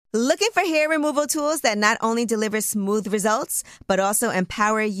Looking for hair removal tools that not only deliver smooth results, but also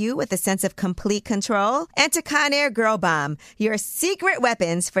empower you with a sense of complete control? Enter Conair Girl Bomb, your secret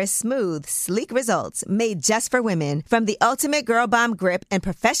weapons for smooth, sleek results made just for women. From the ultimate Girl Bomb grip and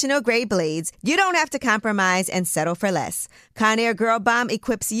professional-grade blades, you don't have to compromise and settle for less. Conair Girl Bomb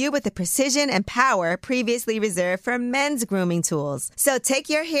equips you with the precision and power previously reserved for men's grooming tools. So take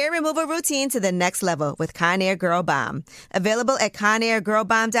your hair removal routine to the next level with Conair Girl Bomb. Available at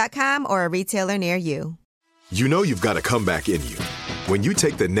ConairGirlBomb.com or a retailer near you. You know you've got a comeback in you. When you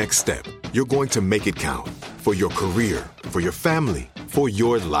take the next step, you're going to make it count. For your career, for your family, for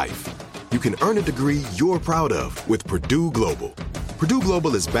your life. You can earn a degree you're proud of with Purdue Global. Purdue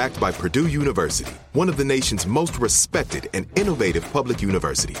Global is backed by Purdue University, one of the nation's most respected and innovative public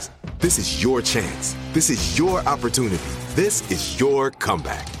universities. This is your chance. This is your opportunity. This is your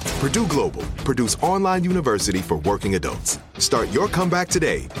comeback. Purdue Global, Purdue's online university for working adults. Start your comeback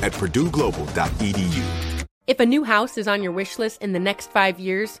today at purdueglobal.edu. If a new house is on your wish list in the next 5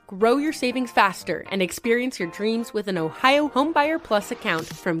 years, grow your savings faster and experience your dreams with an Ohio Homebuyer Plus account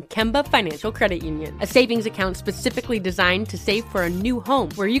from Kemba Financial Credit Union. A savings account specifically designed to save for a new home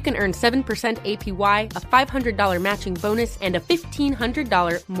where you can earn 7% APY, a $500 matching bonus, and a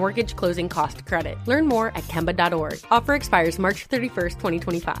 $1,500 mortgage closing cost credit. Learn more at Kemba.org. Offer expires March 31st,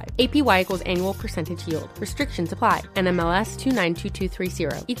 2025. APY equals annual percentage yield. Restrictions apply. NMLS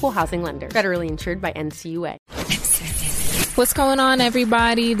 292230. Equal housing lender. Federally insured by NCUA. What's going on,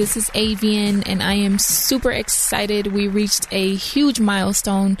 everybody? This is Avian, and I am super excited. We reached a huge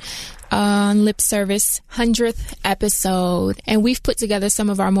milestone on Lip Service 100th episode, and we've put together some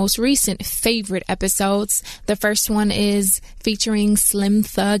of our most recent favorite episodes. The first one is featuring Slim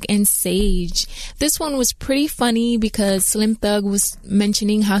Thug and Sage. This one was pretty funny because Slim Thug was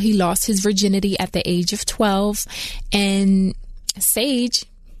mentioning how he lost his virginity at the age of 12, and Sage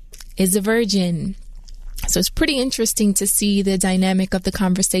is a virgin. So it's pretty interesting to see the dynamic of the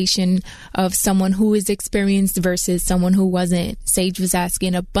conversation of someone who is experienced versus someone who wasn't. Sage was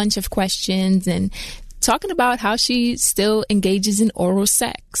asking a bunch of questions and talking about how she still engages in oral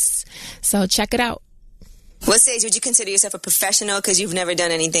sex. So check it out. What Sage, would you consider yourself a professional because you've never done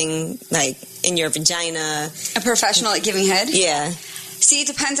anything like in your vagina? A professional at giving head? Yeah. See, it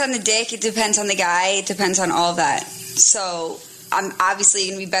depends on the dick, it depends on the guy, it depends on all of that. So I'm obviously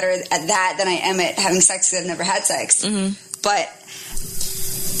going to be better at that than I am at having sex because I've never had sex. Mm-hmm. But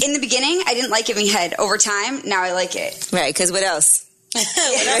in the beginning, I didn't like giving head. Over time, now I like it. Right, because what else? But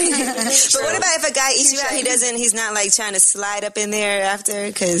what about if a guy eats you out, he's not like trying to slide up in there after?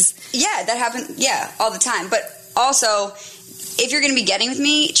 Cause yeah, that happened, all the time. But also, if you're going to be getting with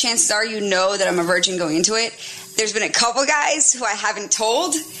me, chances are you know that I'm a virgin going into it. There's been a couple guys who I haven't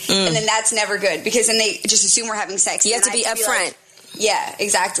told, and then that's never good because then they just assume we're having sex. You have to be upfront. Yeah,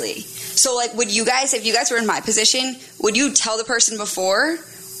 exactly. So, like, would you guys, if you guys were in my position, would you tell the person before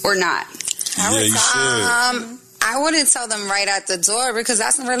or not? I wouldn't tell them right at the door because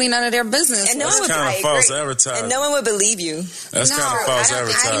that's really none of their business. And that's kind of false advertising. And no one would believe you. That's kind of false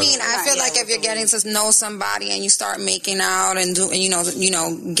advertising. I mean, I feel like if you're getting to know somebody and you start making out and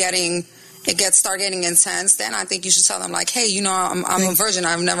start getting intense, then I think you should tell them, like, hey, I'm a virgin.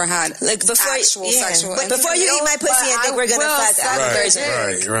 I've never had actual sexual. But before you eat my pussy and think we're going to fuck, I'm a virgin.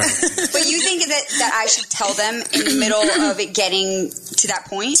 Right. But you think that I should tell them in the middle of it getting to that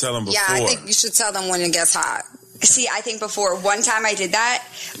point? Tell them before. Yeah, I think you should tell them when it gets hot. See, I think before, one time I did that.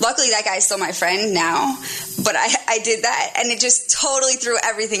 Luckily, that guy's still my friend now. But I did that, and it just totally threw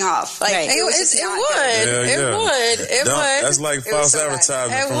everything off. Like, right. It would. That's like false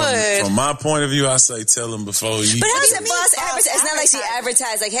advertising. From my point of view, I say tell them before you. But how is it false advertising? It's not like she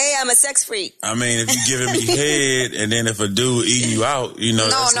advertised, like, hey, I'm a sex freak. I mean, if you giving me head, and then if a dude eating you out, No,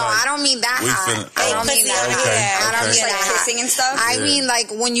 I don't mean that hot. I don't mean that. I don't mean like kissing and stuff. I mean, like,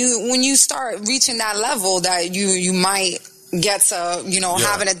 when you start reaching that level that you might get to,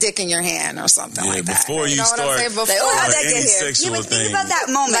 having a dick in your hand or something like that. Before you start how'd that get here? Yeah, but think about that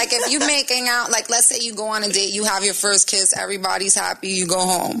moment. Like, if you making out, like, let's say you go on a date, you have your first kiss, everybody's happy, you go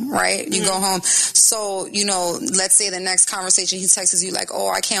home, right? You go home. So, let's say the next conversation, he texts you like, oh,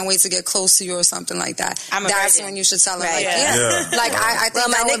 I can't wait to get close to you or something like that. That's when you should tell him, like, like, I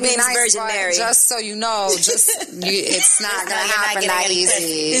think that would be nice, Virgin Mary. Just so you know, it's not going to happen that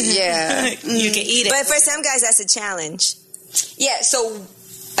easy. Yeah. You can eat it. But for some guys, that's a challenge. Yeah, so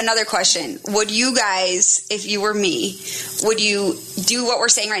another question. Would you guys, if you were me, would you do what we're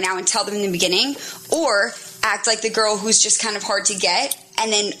saying right now and tell them in the beginning, or act like the girl who's just kind of hard to get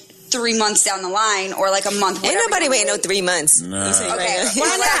and then 3 months down the line or like a month. Ain't nobody waiting no 3 months. Nah. Okay,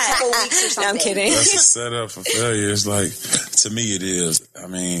 why not a couple weeks or something? No, I'm kidding. That's a setup for failure. It's like, to me, it is. I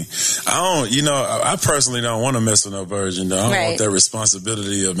mean, I personally don't want to mess with no virgin, though. I don't want that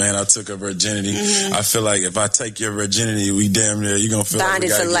responsibility of, man, I took her virginity. Mm-hmm. I feel like if I take your virginity, we damn near, you're going to feel bonded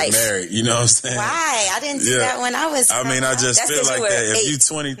like we got to get married. You know what I'm saying? Why? I didn't do that when I was. I mean, I just feel like that. If you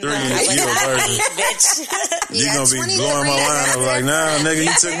 23 and if you a virgin, you're going to be blowing my line up like, nah, nigga,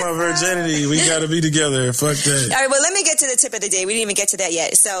 you took my virginity. We got to be together. Fuck that. All right, well, let me get to the tip of the day. We didn't even get to that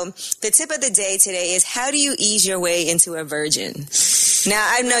yet. So the tip of the day today is, how do you ease your way into a virgin? Now,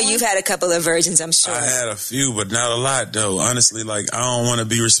 I know you've had a couple of virgins, I'm sure. I had a few, but not a lot, though. Honestly, like, I don't want to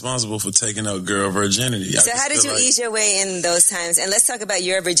be responsible for taking a girl virginity. So how did you ease your way in those times? And let's talk about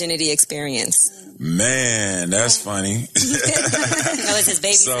your virginity experience. Man, that's funny. That was his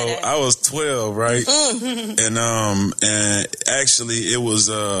baby. So I was 12, right? And actually, it was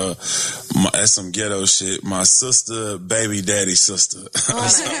that's some ghetto shit. My sister, baby daddy sister. Oh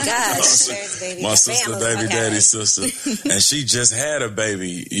my gosh! My sister, baby daddy sister, and she just had a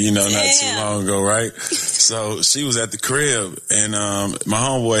baby, not too long ago, right? So she was at the crib, and my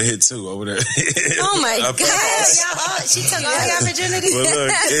homeboy hit too over there. Oh my god! She took all your virginity. But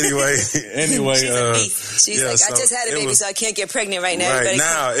look, anyway. She's like, I just had a baby, so I can't get pregnant right now. Right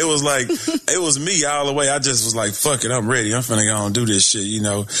now, it was like, it was me all the way. I just was like, fuck it, I'm ready. I'm finna go and do this shit,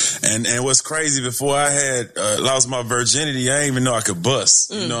 And what's crazy, before I had lost my virginity, I didn't even know I could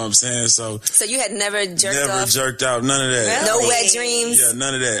bust. You know what I'm saying? So you had never jerked Never off? jerked out, none of that. Really? No wet dreams? Yeah,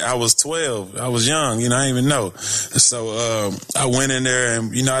 none of that. I was 12. I was young, I didn't even know. So I went in there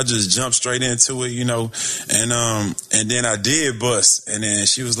and, I just jumped straight into it, and then I did bust. And then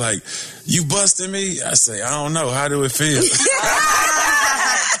she was like, you busted me? I say, I don't know. How do it feel?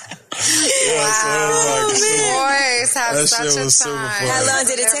 Boys have that such shit was a super time. fun. How long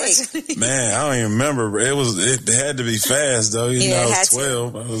did it take? Man, I don't even remember. It had to be fast though. I was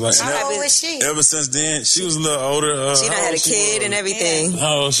 12. I was like, how old was she? Ever since then, she was a little older. She done had a kid and everything.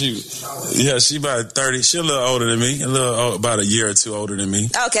 How old she? Yeah, she about 30. She a little older than me. About a year or two older than me.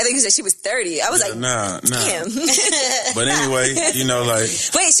 Okay, I think you said she was 30. I was like, nah. Damn. But anyway,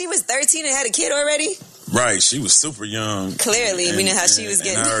 Wait, she was 13 and had a kid already? Right, she was super young. Clearly, we know how she was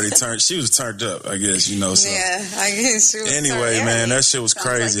getting. And I already she was turned up, I guess, So. Yeah, I guess she was anyway, man, that shit was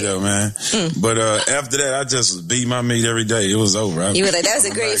crazy though, man. But after that, I just beat my meat every day. It was over. You were like, that was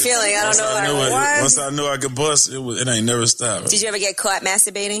a great feeling. I don't know. Once I knew I could bust, it ain't never stopped. Did you ever get caught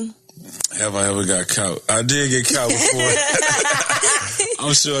masturbating? Have I ever got caught? I did get caught before.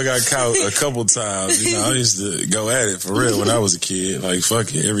 I'm sure I got caught a couple times. I used to go at it for real when I was a kid. Like,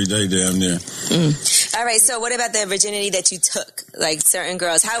 fuck it, every day damn near. All right, so what about the virginity that you took? Like, certain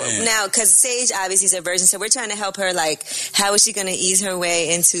girls. Now, because Sage obviously is a virgin, so we're trying to help her, like, how is she going to ease her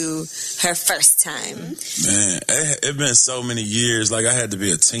way into her first time? Man, it's been so many years. Like, I had to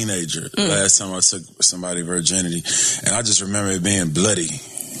be a teenager last time I took somebody virginity. And I just remember it being bloody.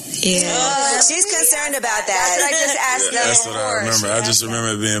 Yeah. She's concerned about that. That's what I just asked them. That's what I remember. I just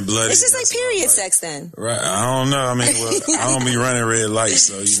remember it being bloody. It's just like period sex then. Right. I don't know. I mean, I don't be running red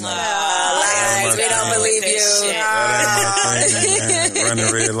lights, so, lies. We don't believe you. That ain't my thing, man. Running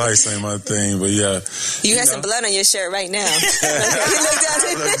red lights ain't my thing, but yeah. You got some blood on your shirt right now.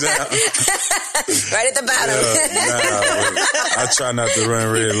 Look down. Right at the bottom. I try not to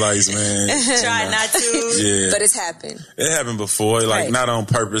run red lights, man. Try not to. Yeah. But it's happened. It happened before, like not on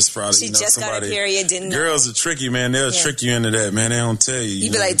purpose, probably. She just got a period, didn't know. Girls are tricky, man. They'll trick you into that, man. They don't tell you.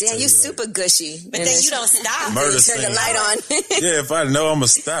 You be like, damn, you super gushy. But then you don't stop. Murder you turn the light on. Yeah, if I know, I'm going to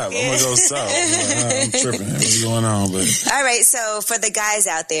stop. I'm going to go south. I'm tripping. What's going on? But all right, so for the guys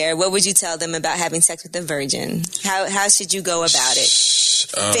out there, what would you tell them about having sex with a virgin? How should you go about it?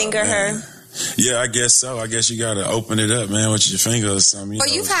 Finger her? Yeah, I guess so. I guess you got to open it up, man, with your finger or something. Well,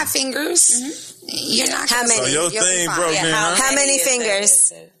 you've had fingers. Mm-hmm. You're not. How many? So your thing broke down. How many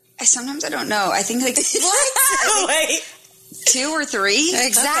fingers? Sometimes I don't know. I think like what? Wait. 2 or 3.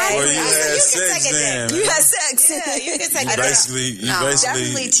 Exactly. Well, you had sex then. You had sex. Yeah, you can take You basically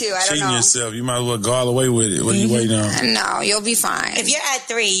definitely 2. I don't cheating know. yourself. You might as well go all the way with it. What are you waiting on? No, you'll be fine. If you're at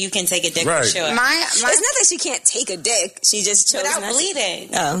 3, you can take a dick Right. for sure. It's not that she can't take a dick. She just chose without not bleeding.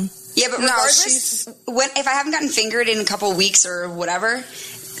 To. Oh. Yeah, but regardless, if I haven't gotten fingered in a couple weeks or whatever,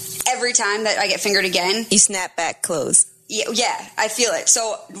 every time that I get fingered again, you snap back close. Yeah, I feel it.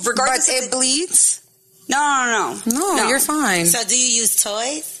 So regardless, but it bleeds. No, you're fine. So do you use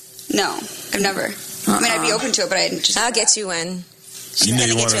toys? No, I've never. I mean, I'd be open to it, but I just. I'll get you one. You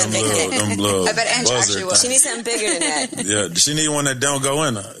need one of them little I bet Andrew actually will. She needs something bigger than that. Yeah, she need one that don't go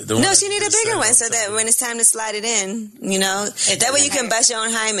in her. No, she need a bigger one so that when it's time to slide it in, that way you can bust your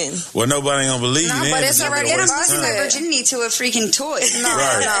own hymen. Well, nobody ain't gonna believe you. No, but it's already I'm losing my virginity to a freaking toy. No,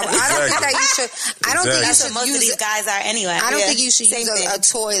 I don't think that you should. I don't think you That's should what most of use these guys are anyway. I don't think you should use a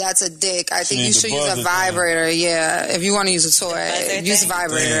toy that's a dick. I think you need should the use a buzzer vibrator. Yeah, if you want to use a toy, use a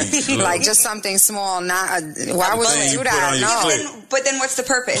vibrator. Like just something small. Not. Why would you do that? No. But then what's the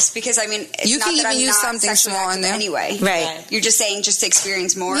purpose? Because I mean, it's You not can that even I'm use not something sexually small in active there. anyway. Right. You're just saying just to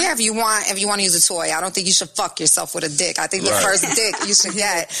experience more. Yeah, if you want to use a toy, I don't think you should fuck yourself with a dick. I think the first dick you should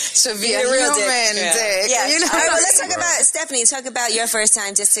get should be a real human dick. Yeah. You know? All right, well, let's talk about Stephanie. Talk about your first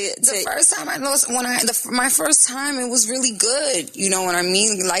time. The first time I lost, my first time, it was really good. You know what I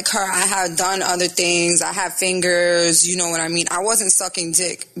mean? Like her, I had done other things. I had fingers. You know what I mean? I wasn't sucking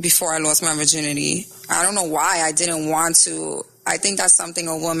dick before I lost my virginity. I don't know why I didn't want to. I think that's something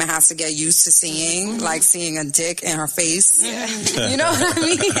a woman has to get used to seeing, like seeing a dick in her face. Yeah. You know what I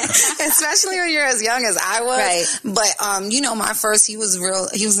mean? Especially when you're as young as I was. Right. But, my first, he was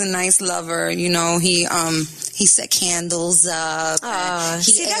a nice lover. He set candles up.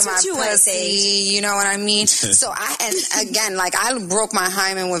 See, that's what you want to say. You know what I mean? So I broke my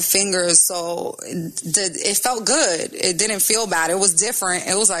hymen with fingers, so it felt good. It didn't feel bad. It was different.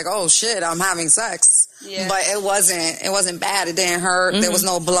 It was like, oh shit, I'm having sex. Yeah. But it wasn't bad. It didn't hurt. There was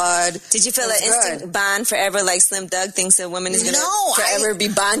no blood. Did you feel an instant bond forever, like Slim Doug thinks a woman is going to forever be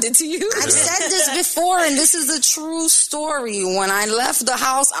bonded to you? I've said this before, and this is a true story. When I left the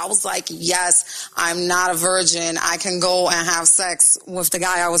house, I was like, yes, I'm not a virgin. I can go and have sex with the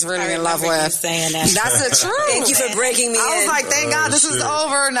guy I was really in love with. Saying that. That's the truth. Thank you for breaking me in. I was like, thank God this is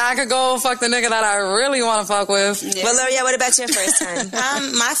over. Now I could go fuck the nigga that I really want to fuck with. Yeah. Well, L'Oreal, what about your first time?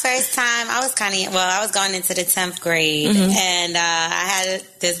 My first time, I was going into the 10th grade, and I had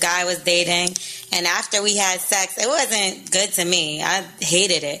this guy I was dating, and after we had sex, it wasn't good to me. I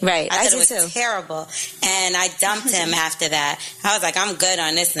hated it. Right. I thought it was terrible, and I dumped him after that. I was like, I'm good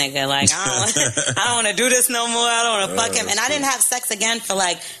on this nigga. Like, I don't want to do this no more. I don't want to fuck him. And I didn't have sex again for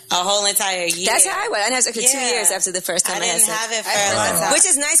like a whole entire year. That's how I was. I didn't have sex for 2 years after the first time I had didn't sex. have it for a long time. Which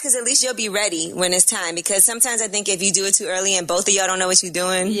is nice because at least you'll be ready when it's time. Because sometimes I think if you do it too early and both of y'all don't know what you're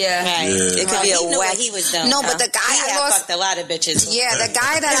doing, it could be a he knew whack. what he was doing. No, but the guy I fucked a lot of bitches. Yeah, the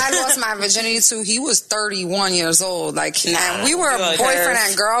guy that I lost my virginity to, he was 31 years old. Like, and we were boyfriend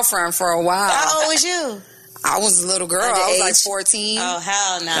and girlfriend for a while. How old was you? I was a little girl. I was like 14. Oh,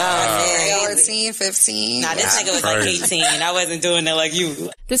 hell no. 14, 15. Nah, this nigga was like 18. I wasn't doing that like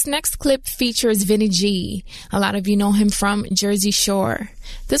you. This next clip features Vinny G. A lot of you know him from Jersey Shore.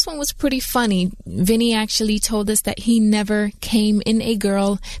 This one was pretty funny. Vinny actually told us that he never came in a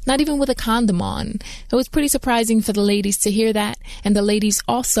girl, not even with a condom on. It was pretty surprising for the ladies to hear that. And the ladies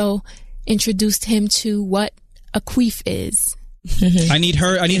also introduced him to what a queef is. I need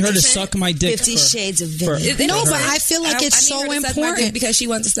her to suck my dick. 50 Shades of Vinny. No, but I feel like it's so important because she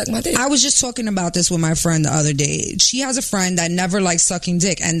wants to suck my dick. I was just talking about this with my friend the other day. She has a friend that never likes sucking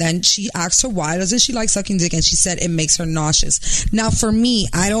dick, and then she asked her why doesn't she like sucking dick, and she said it makes her nauseous. Now, for me,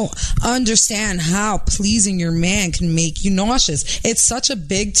 I don't understand how pleasing your man can make you nauseous. It's such a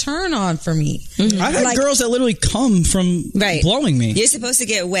big turn on for me. I've had girls that literally come from blowing me. You're supposed to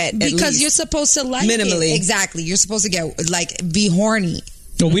get wet because you're supposed to like minimally. It. Exactly, you're supposed to get be horny.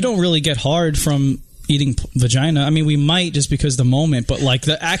 No, we don't really get hard from eating vagina. I mean, we might just because the moment, but like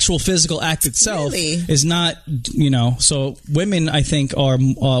the actual physical act itself is not, so women I think are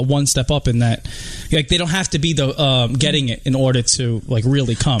one step up in that. Like they don't have to be the getting it in order to like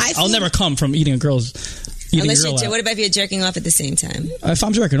really come. I'll never come from eating a girl's Unless what about if you're jerking off at the same time? If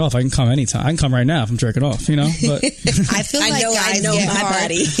I'm jerking off, I can come anytime. I can come right now if I'm jerking off, But I feel like guys get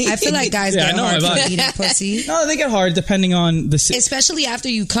hard. I feel like guys get hard from eating pussy. No, they get hard depending on the especially after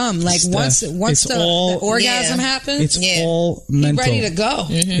you come. Like once the orgasm happens, it's all mental. You're ready to go.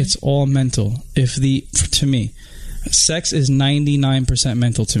 It's all mental. To me, sex is 99%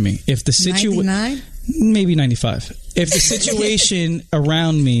 mental to me. If the situation 99? Maybe 95. If the situation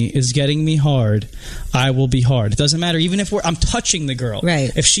around me is getting me hard, I will be hard. It doesn't matter. Even if I'm touching the girl.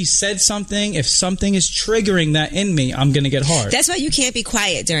 Right. If she said something, if something is triggering that in me, I'm going to get hard. That's why you can't be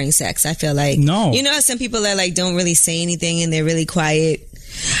quiet during sex, I feel like. No. You know how some people are like, don't really say anything and they're really quiet?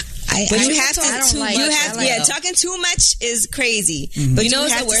 you have to. Well. Talking too much is crazy. Mm-hmm. But you know,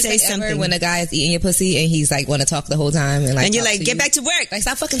 have it's the worst to say thing something ever when a guy is eating your pussy and he's like want to talk the whole time and you're like, get back to work. Like,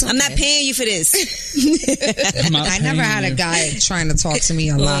 stop fucking talking. I'm not paying you for this. I never had a guy trying to talk to me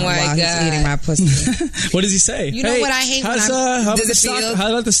a lot while he's eating my pussy. What does he say? You know what I hate? How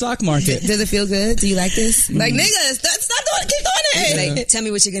about the stock market? Does it feel good? Do you like this? Like, nigga, stop doing it. Keep doing it. Like, tell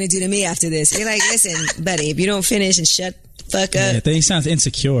me what you're gonna do to me after this. You're like, listen, buddy, if you don't finish and shut fuck up. Yeah, then he sounds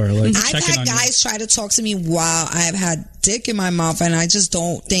insecure. Like, I've had guys try to talk to me while I've had dick in my mouth, and I just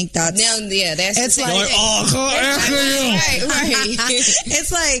don't think that's. It's like, right.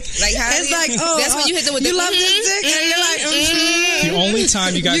 It's like that's when you hit them with you love this dick, and you're like, The only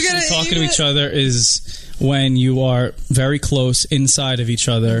time you guys should be talking to each other is when you are very close inside of each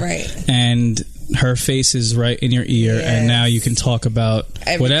other, right? And her face is right in your ear, and now you can talk about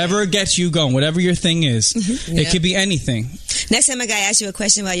whatever gets you going, whatever your thing is. It could be anything. Next time a guy asks you a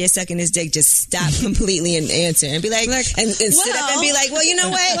question while you're sucking his dick, just stop completely and answer and be like and sit up and be like, well, you know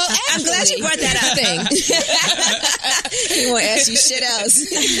what? Well, I'm glad you brought that up. He won't ask you shit else.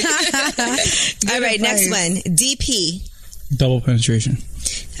 All right, next one. DP. Double penetration.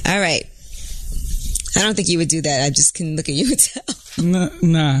 All right. I don't think you would do that. I just can look at you and tell.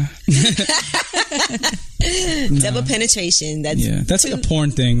 Nah. Double penetration. That's like a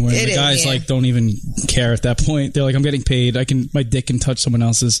porn thing where the guys like don't even care at that point. They're like, I'm getting paid. My dick can touch someone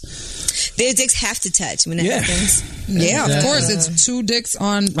else's. Their dicks have to touch when it happens. Yeah, of course. It's two dicks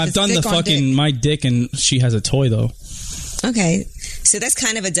on. I've done the fucking my dick and she has a toy though. Okay, so that's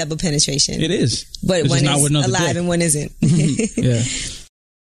kind of a double penetration. It is, but one is alive dick. And one isn't. Yeah.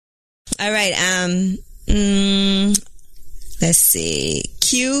 All right. Let's see.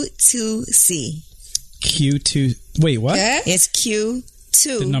 Q2C. Q2. Wait, what? It's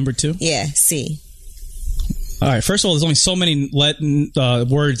Q2. The number 2? Yeah, C. All right. First of all, there's only so many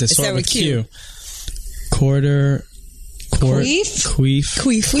words that start with Q. Quarter. Queef.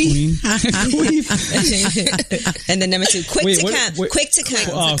 And then number 2. Quick to come. Quick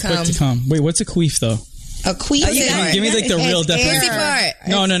to come. Wait, what's a queef though? A queef give me like the real definition. Pussy fart.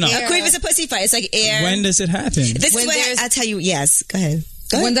 No. A queef is a pussy fart. It's like air. When does it happen? This is where I'll tell you. Yes, go ahead.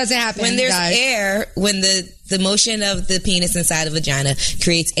 When does it happen? When there's air, when the motion of the penis inside the vagina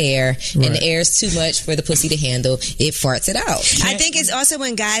creates air, and the air is too much for the pussy to handle, it farts it out. I think it's also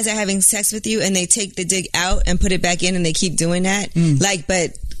when guys are having sex with you and they take the dick out and put it back in and they keep doing that.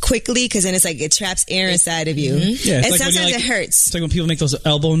 But quickly, because then it's like it traps air inside of you. Yeah, and sometimes it hurts. It's like when people make those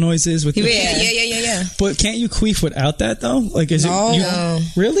elbow noises with yeah. But can't you queef without that though? Like, is it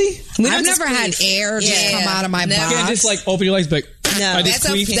really? I've never had air just come out of my box. You can't just like open your legs, like I just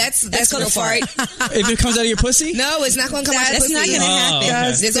queef. That's called a fart. If it comes out of your pussy, no, it's not going to come out of your pussy. That's not going to happen.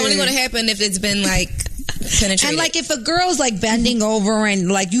 Okay. It's only going to happen if it's been like penetrated. And like if a girl's like bending over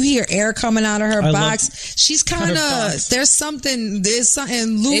and like you hear air coming out of her box, she's kind of there's something loose.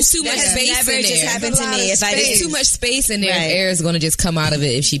 There's too much space in there. Just happened to me. There's too much space in there. Air is going to just come out of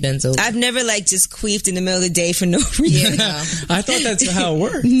it if she bends over. I've never like just queefed in the middle of the day for no reason. I thought that's how it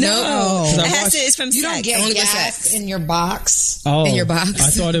worked. No, it's from you don't get gas in your box. Oh, in your box. I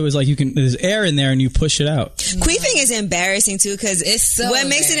thought it was like there's air in there and you push it out. Queefing is embarrassing too because what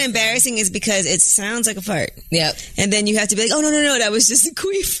makes it embarrassing is because it sounds like a fart. Yep. And then you have to be like, oh no, that was just a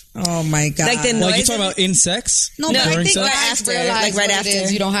queef. Oh my god! Like the noise. Like you talking about in sex? No, but I think right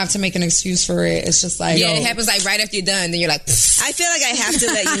after. You don't have to make an excuse for it. It's just like it happens like right after you're done. Then you're like, pfft. I feel like I have to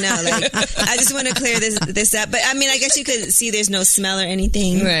let you know. Like I just want to clear this up. But I mean, I guess you could see there's no smell or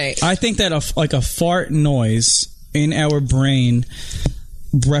anything. Right. I think that a fart noise in our brain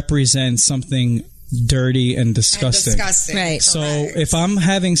represents something dirty and disgusting. Right. So if I'm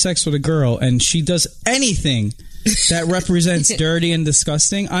having sex with a girl and she does anything that represents dirty and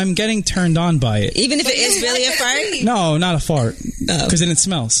disgusting, I'm getting turned on by it. Even if it is really a fart? No, not a fart. Because then it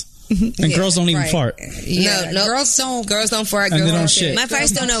smells. And girls don't even fart. No, girls don't fart. And they don't shit. My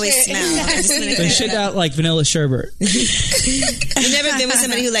farts don't always smell. They shit out like vanilla sherbet. You've never been with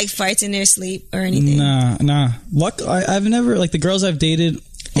somebody who like farts in their sleep or anything? Nah. I've never, like the girls I've dated,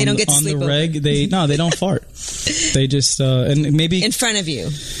 they don't get to sleep on the reg. They don't fart. They just and maybe in front of you.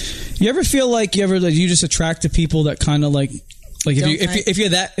 You ever feel like you just attract to people that kind of like if you're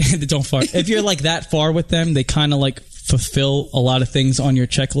that don't fart. If you're like that far with them, they kind of like fulfill a lot of things on your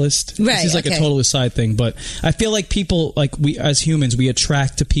checklist. Right. This is like a total aside thing, but I feel like people, like we as humans, we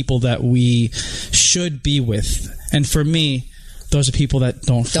attract to people that we should be with, and for me, those are people that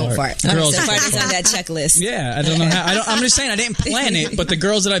don't fart. Girls so fart is on that checklist. Yeah, I don't know how. I'm just saying I didn't plan it, but the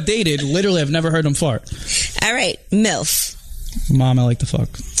girls that I've dated, literally, I've never heard them fart. All right, MILF. Mom, I like to fuck.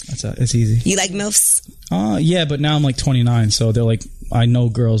 It's easy. You like MILFs? Yeah, but now I'm like 29, so they're like I know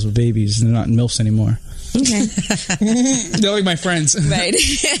girls with babies. They're not MILFs anymore. Okay. They're like my friends. Right.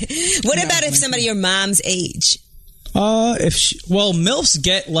 What about if somebody your mom's age? MILFs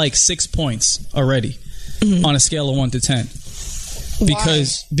get like 6 points already on a scale of 1 to 10.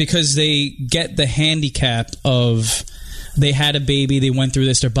 Because they get the handicap of they had a baby, they went through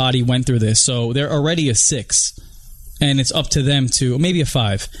this, their body went through this, so they're already a 6, and it's up to them to maybe a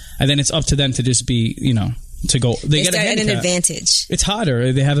 5, and then it's up to them to just be to go. They get an advantage. It's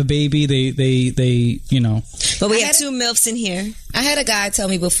hotter. They have a baby. They But we have 2 MILFs in here. I had a guy tell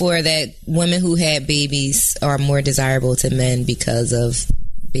me before that women who had babies are more desirable to men because of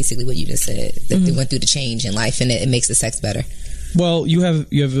basically what you just said. That they went through the change in life, and it makes the sex better. Well, you have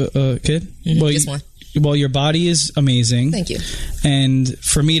a kid? Well, just one. Well, your body is amazing. Thank you. And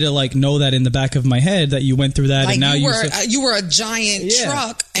for me to know that in the back of my head that you went through that, and now you were a giant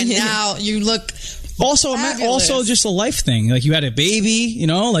truck, and now you look. Also just a life thing. Like you had a baby,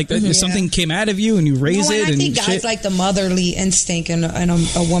 something came out of you and you raise it. I think guys like the motherly instinct in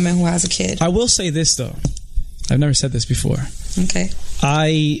a woman who has a kid. I will say this though. I've never said this before. Okay.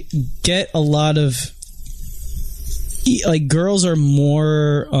 I get a lot of girls are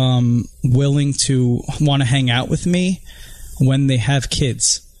more willing to want to hang out with me when they have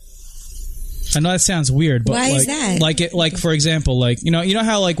kids. I know that sounds weird, but why is that? For example, you know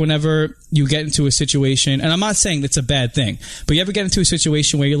how whenever you get into a situation, and I'm not saying that's a bad thing, but you ever get into a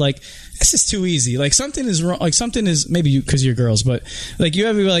situation where you're like, this is too easy. Something is wrong. Something is maybe because you're girls, but you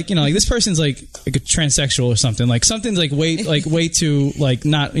ever be this person's like a transsexual or something. Something's way too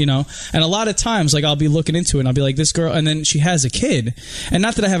not And a lot of times I'll be looking into it and I'll be like, this girl, and then she has a kid, and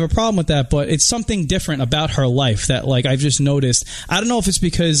not that I have a problem with that, but it's something different about her life that I've just noticed. I don't know if it's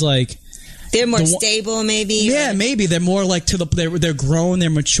because they're more stable, maybe. Yeah, maybe they're more they're grown, they're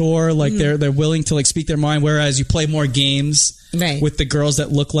mature, they're willing to speak their mind. Whereas you play more games with the girls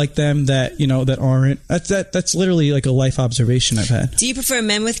that look like them that that aren't. That's literally a life observation I've had. Do you prefer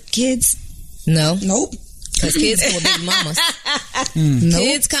men with kids? No, nope. Because kids come with baby mamas.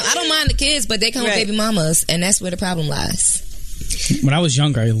 Kids come. I don't mind the kids, but they come with baby mamas, and that's where the problem lies. When I was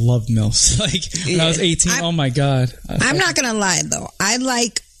younger, I loved MILFs. When I was 18, oh my god. I'm not gonna lie though.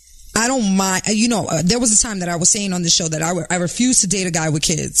 I don't mind. There was a time that I was saying on the show that I refuse to date a guy with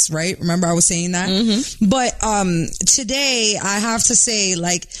kids, right? Remember I was saying that? Mm-hmm. But today I have to say,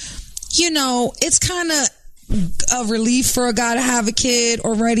 it's kind of a relief for a guy to have a kid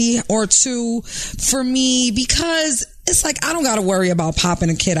already or 2 for me, because it's I don't got to worry about popping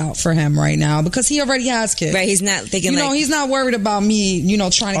a kid out for him right now because he already has kids. Right, he's not thinking he's not worried about me,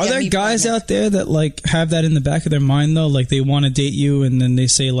 trying to Are get me there guys pregnant. out there that have that in the back of their mind though? They want to date you and then they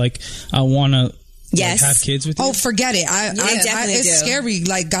say I want to have kids with you? Oh, forget it. It's scary.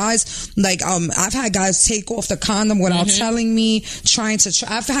 Guys, I've had guys take off the condom without telling me,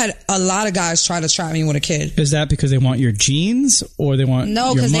 I've had a lot of guys try to trap me with a kid. Is that because they want your genes or they want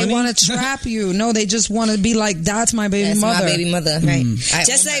No, because they want to trap you. No, they just want to be that's my baby mother. That's my baby mother. Right.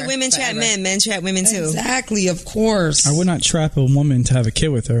 Just like women trap men trap women too. Exactly, of course. I would not trap a woman to have a kid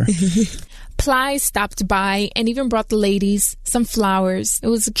with her. Plies stopped by and even brought the ladies some flowers. It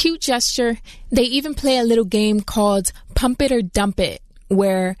was a cute gesture. They even play a little game called Pump It or Dump It,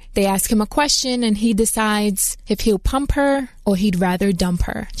 where they ask him a question and he decides if he'll pump her or he'd rather dump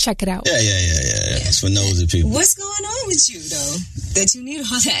her. Check it out. Yeah. It's for nosy people. What's going on with you, though, that you need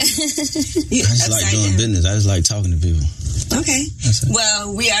all that? I just like doing business. I just like talking to people. Okay.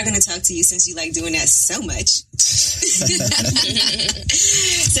 Well, we are going to talk to you since you like doing that so much. So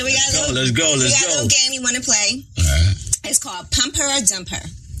we got a little game we want to play. All right. It's called Pump Her or Dump Her.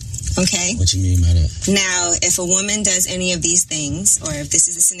 Okay? What you mean by that? Now, if a woman does any of these things, or if this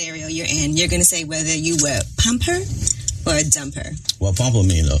is a scenario you're in, you're going to say whether you would pump her or dump her. What pump her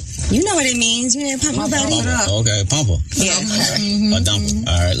mean, though? You know what it means. You know, pump her body up. Okay, pump her. Yeah. Or dump her.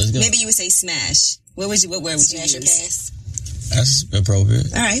 All right, let's go. Maybe you would say smash. What word would you use? That's appropriate.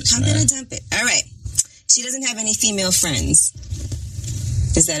 All right, pump it or dump it. All right. She doesn't have any female friends.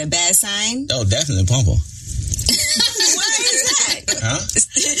 Is that a bad sign? Oh, definitely pump her. Why is that? Huh?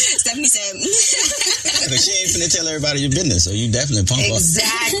 Stephanie said, because she ain't finna tell everybody your business, so you definitely pump her.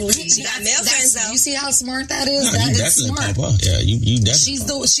 Exactly. She got male friends, though. You see how smart that is? No, that you is definitely smart. pump her. Yeah, you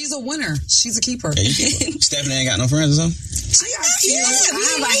definitely. She's a winner. She's a keeper. Yeah, you keep her. Stephanie ain't got no friends or something? I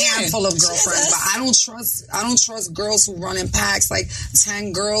have a handful of girlfriends, but I don't trust girls who run in packs,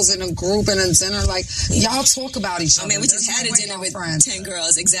 10 girls in a group in a dinner. Y'all talk about each other. Oh man, we just had a dinner with 10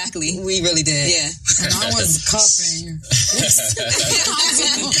 girls. Exactly. We really did. Yeah. And I was cuffing.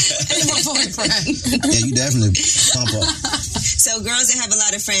 My boyfriend. Yeah, you definitely pump up. So girls that have a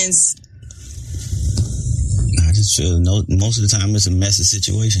lot of friends. I just just feel most of the time it's a messy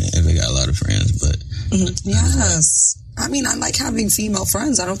situation if they got a lot of friends. But yes. I mean, I like having female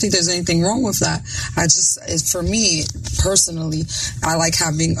friends. I don't think there's anything wrong with that. For me, personally, I like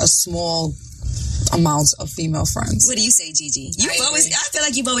having a small amount of female friends. What do you say, Gigi? I feel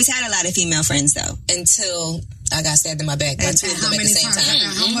like you've always had a lot of female friends, though. Until I got stabbed in my back by two of them at the same time.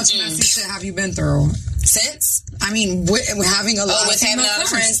 How much messy shit have you been through? Since? I mean, with having a lot of female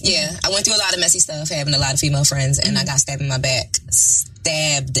friends. Yeah. I went through a lot of messy stuff, having a lot of female friends, and I got stabbed in my back.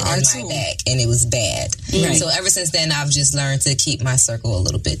 Stabbed in my back, and it was bad. Right. So ever since then, I've just learned to keep my circle a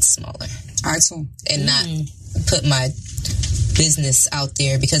little bit smaller. And not put my business out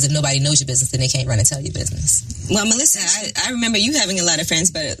there, because if nobody knows your business, then they can't run and tell your business. Well, Melissa, I remember you having a lot of friends,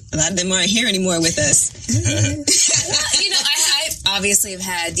 but a lot of them aren't here anymore with us. Well, I obviously have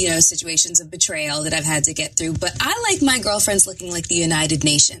had, situations of betrayal that I've had to get through, but I like my girlfriends looking like the United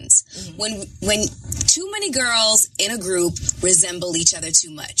Nations. Mm-hmm. When too many girls in a group resemble each other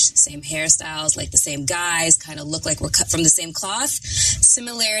too much, same hairstyles, like the same guys, kind of look like we're cut from the same cloth,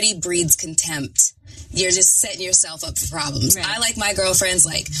 similarity breeds contempt. You're just setting yourself up for problems. Right. I like my girlfriends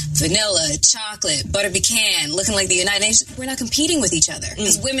like vanilla, chocolate, butter pecan, looking like the United Nations. We're not competing with each other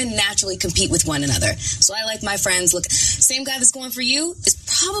because women naturally compete with one another. So I like my friends same guy that's going for you is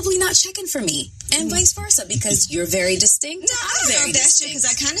probably not checking for me, and vice versa, because you're very distinct. No, I don't know if that's true, because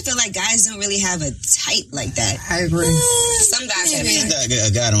I kind of feel like guys don't really have a type like that. I agree. Some guys have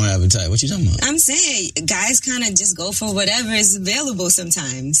a guy don't have a type. What you talking about? I'm saying guys kind of just go for whatever is available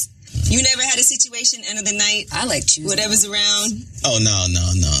sometimes. You never had a situation end of the night? I like choosing whatever's around. Oh, no.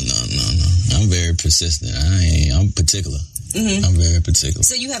 I'm very persistent. I'm particular. Mm-hmm. I'm very particular.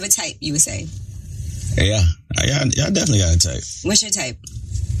 So you have a type, you would say? Yeah. Y'all definitely got a type. What's your type?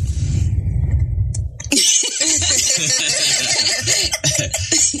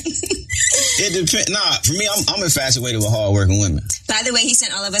 It depends. Nah, for me, I'm infatuated with hardworking women. By the way, he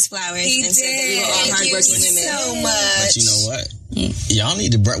sent all of us flowers and said that we were all hardworking women. So much. But you know what? Y'all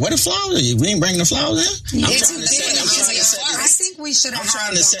need to bring. Where the flowers? We ain't bringing the flowers in. I'm trying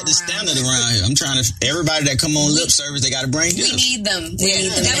to set the standard around here. I'm trying to. Everybody that come on lip service, they got to bring gifts. We need them.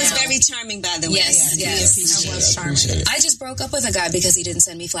 That was very charming, by the way. Yes. That was charming. I just broke up with a guy because he didn't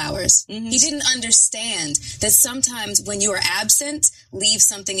send me flowers. Mm-hmm. He didn't understand that sometimes when you are absent, leave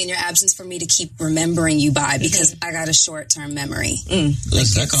something in your absence for me to keep remembering you by, because I got a short-term memory.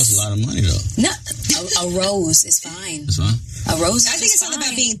 That costs a lot of money, though. No, a rose is fine. That's fine. A rose. I think it's all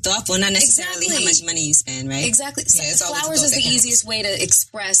about being thoughtful, not necessarily how much money you spend, right? Exactly. Flowers is the easiest way to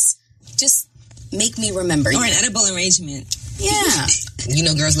express. Just make me remember you. Or an edible arrangement. Yeah.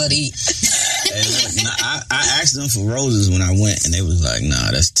 Girls love to eat. I asked them for roses when I went, and they was like,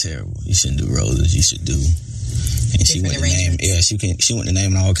 "Nah, that's terrible. You shouldn't do roses. You should do." And she went to name. Yeah, she went to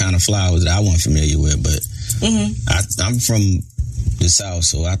naming all kind of flowers that I wasn't familiar with, but I'm from the South,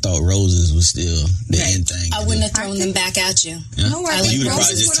 so I thought roses was still the end thing. I wouldn't have thrown them back at you. Yeah? No, I think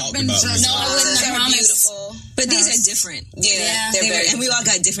roses would have been just I wouldn't have promised. Beautiful. But these are different. Yeah. And we all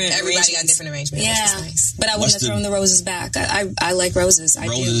got different Everybody got different arrangements. Yeah. Nice. But I wouldn't have thrown the roses back. I like roses.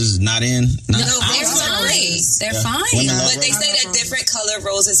 Roses not in? No, they're fine. They're fine. But they say that different color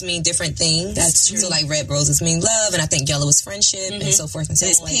roses mean different things. That's true. So like red roses mean love, and I think yellow is friendship, and so forth and so on.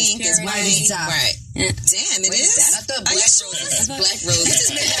 It's pink, it's white, it's death. Right. Yeah. Damn, it is? I thought black roses. Black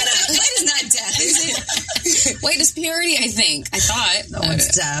roses. White is not death, is it? White is purity, I think. I thought. No,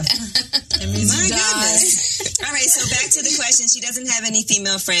 it's death. It means my goodness. All right, so back to the question. She doesn't have any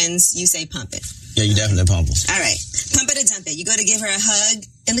female friends. You say pump it. Yeah, you definitely pump them. All right. Pump it or dump it. You go to give her a hug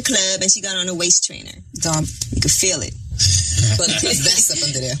in the club, and she got on a waist trainer. Dump. You can feel it. But that's up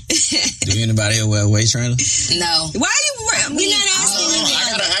under there. Do anybody here wear a waist trainer? No. Why are you wearing? We're not asking you.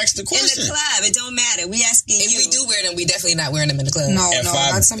 I gotta ask the question. In the club, it don't matter. We asking if you. we do wear them, we definitely not wearing them in the club. No,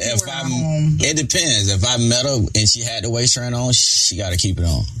 that's something we're at home. It depends. If I met her and she had the waist trainer on, she got to keep it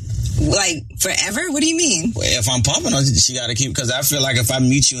on. Like forever? What do you mean? Well, if I'm pumping her, she got to keep, because I feel like if I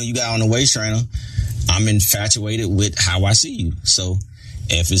meet you and you got on the waist trainer, I'm infatuated with how I see you. So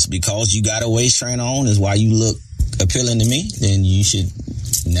if it's because you got a waist trainer on is why you look appealing to me, then you should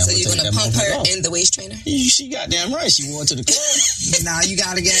never. So you're gonna pump her in the waist trainer? She goddamn right. She wore it to the club. Now you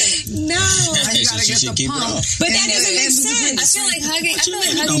gotta get no. Now you gotta get the pump. But that doesn't make sense. I feel like hugging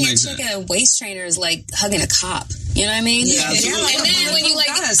a chick in a waist trainer is like hugging a cop. You know what I mean? Yeah. And then when you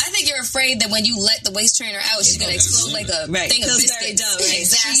I think you're afraid that when you let the waist trainer out, she's gonna explode like a thing of biscuits. Right.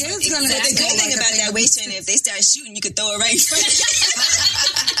 Exactly. She is gonna. But the good thing about that waist trainer, if they start shooting, you could throw it right in front.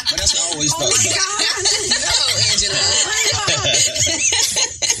 But that's always fun. Oh my God. No, Angela.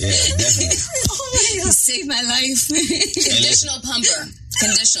 Yeah, definitely. Oh my God. You saved my life. Traditional pumper.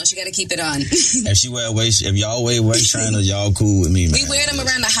 Conditional. She got to keep it on. If y'all wear waist trainers, y'all cool with me, man. We wear them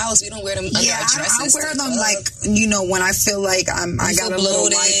around the house. We don't wear them under our dresses. I wear them like, when I feel like I got a little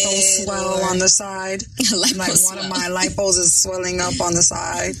lipo swell on the side. Like one of my lipos is swelling up on the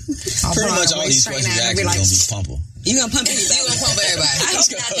side. Pretty much all these questions actually going to be pumple. You gonna pump everybody. You gonna pump everybody. I hope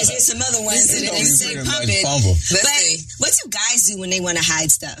not, because there's some other ones that they say pump it. But what do guys do when they want to hide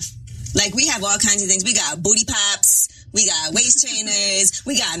stuff? Like, we have all kinds of things. We got booty pops. We got waist trainers.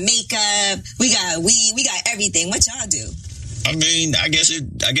 We got makeup. We got weed. We got everything. What y'all do? I mean, I guess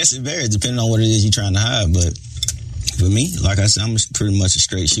it varies depending on what it is you're trying to hide. But for me, like I said, I'm pretty much a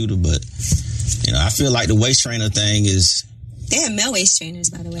straight shooter. But I feel like the waist trainer thing is. They have male waist trainers,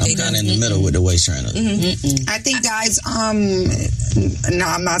 by the way. I'm kind of in the middle with the waist trainers. I think guys, no,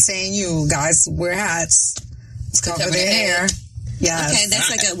 I'm not saying you. Guys wear hats to cover their hair. Yeah. Okay, that's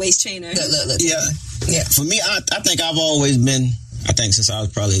like a waist trainer. Look. Yeah. For me, I think I've always been, since I was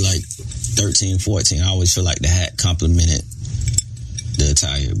probably like 13, 14, I always feel like the hat complimented the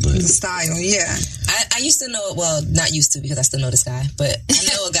attire. But the style, yeah. I used to know, well, not used to because I still know this guy, but I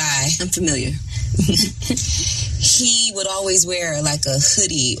know a guy. I'm familiar. He would always wear like a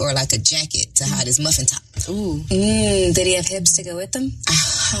hoodie or like a jacket to hide his muffin top. Ooh. Did he have hips to go with them?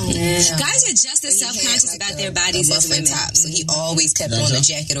 Guys are just as self-conscious about their bodies as women. Top, so he always kept on a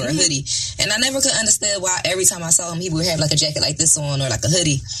jacket or a hoodie. And I never could understand why every time I saw him, he would have like a jacket like this on or like a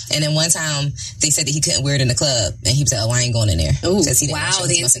hoodie. And then one time they said that he couldn't wear it in the club. And he was like, I ain't going in there. Ooh, wow,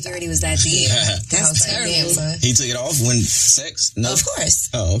 the insecurity was that deep. That's terrible. He took it off when sex? No. Of course.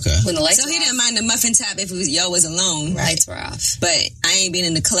 Oh, okay. When the lights so he didn't mind the muffin top if y'all was alone. Lights were off. But I ain't been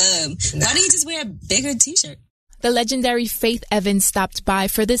in the club. Why don't you just wear a bigger t-shirt? The legendary Faith Evans stopped by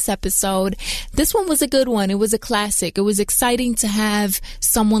for this episode. This one was a good one. It was a classic. It was exciting to have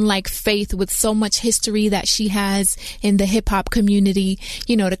someone like Faith with so much history that she has in the hip hop community,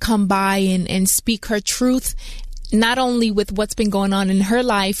 to come by and speak her truth, not only with what's been going on in her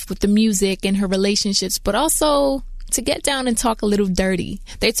life with the music and her relationships, but also to get down and talk a little dirty.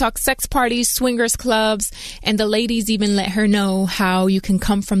 They talk sex parties, swingers clubs, and the ladies even let her know how you can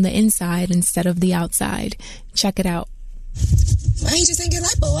come from the inside instead of the outside. Check it out. Why he just didn't get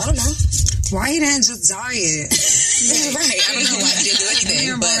lipo? I don't know. Why he didn't just diet? Right. I don't know why he didn't do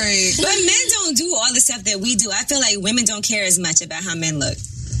anything. But men don't do all the stuff that we do. I feel like women don't care as much about how men look.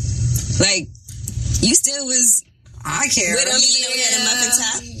 Like, you still was... I care. With him even though he had a muffin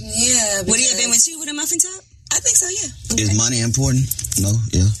top? Yeah. Would he have been with you with a muffin top? I think so, yeah. Is money important? No,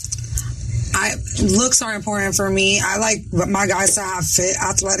 yeah. Looks are important for me. I like my guys to have fit,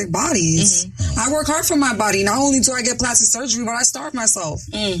 athletic bodies. I work hard for my body. Not only do I get plastic surgery, but I starve myself.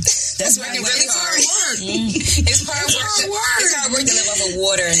 That's working really hard. It's hard work. It's hard work to live off of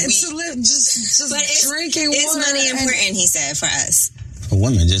water and weed. To live just drinking water. Is money important, he said, for us? For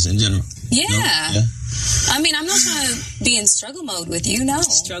women, just in general. Yeah. No? Yeah. I mean, I'm not trying to be in struggle mode with you, no.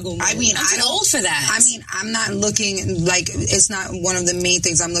 Struggle mode. I'm too old for that. I mean, I'm not looking, like, it's not one of the main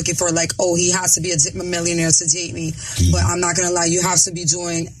things I'm looking for, like, oh, he has to be a millionaire to date me. But I'm not going to lie, you have to be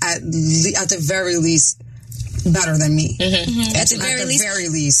doing, at the very least, better than me. At the very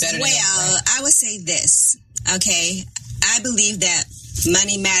least. Better well, I would say this, okay? I believe that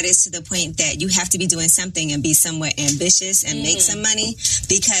money matters to the point that you have to be doing something and be somewhat ambitious and make some money,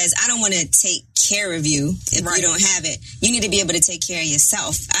 because I don't want to take care of you if you don't have it. You need to be able to take care of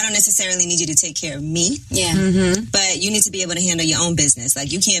yourself. I don't necessarily need you to take care of me. Yeah. But you need to be able to handle your own business.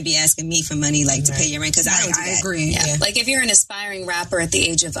 Like, you can't be asking me for money, like, to pay your rent, because I don't do that. I agree. Yeah. Like, if you're an aspiring rapper at the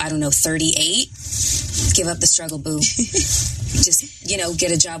age of, 38, give up the struggle, boo. Just,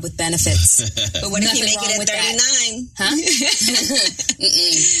 get a job with benefits. But what if you make it at 39? Huh?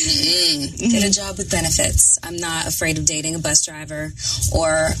 Get a job with benefits. I'm not afraid of dating a bus driver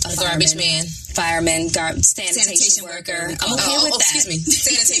or a garbage man, fireman, sanitation worker. I'm okay with that. Excuse me,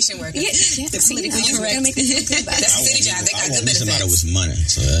 sanitation worker. The politically correct. That's a city job. They got good benefits. Somebody with money,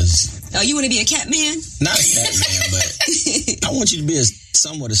 so that's. Oh, you want to be a cat man? Not a cat man, but I want you to be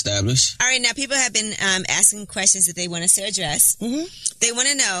somewhat established. All right, now people have been asking questions that they want us to address. They want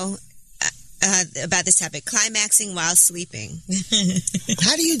to know about this topic, climaxing while sleeping.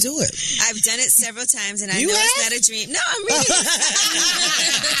 How do you do it? I've done it several times, and I know it's not a dream. No, I'm reading.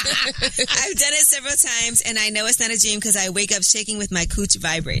 I've done it several times, and I know it's not a dream because I wake up shaking with my cooch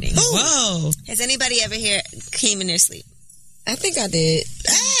vibrating. Ooh. Whoa. Has anybody ever here came in their sleep? I think I did.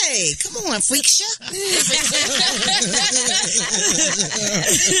 Hey, come on, Freaksha.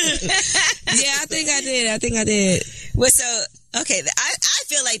 Yeah, I think I did. Well, so, okay, I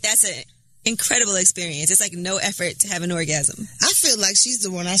feel like that's an incredible experience. It's like no effort to have an orgasm. I feel like she's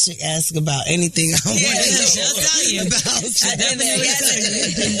the one I should ask about anything I want to know about.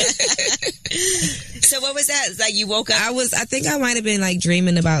 So what was that? Like you woke up? I think I might have been like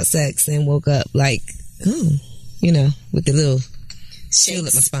dreaming about sex and woke up like, with the little chill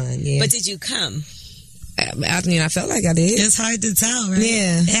at my spine. Yeah. But did you come? I felt like I did. It's hard to tell, right?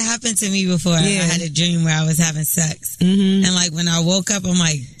 Yeah. It happened to me before. Yeah. I had a dream where I was having sex. Mm-hmm. And like when I woke up, I'm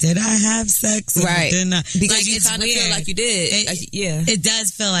like, did I have sex? Right. Didn't I? Because like, you kind of feel like you did. It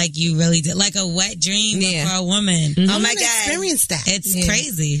does feel like you really did. Like a wet dream but for a woman. Mm-hmm. Oh my God. Experienced that. It's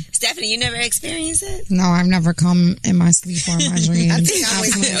crazy. Stephanie, you never experienced it? No, I've never come in my sleep or in my dreams. I think I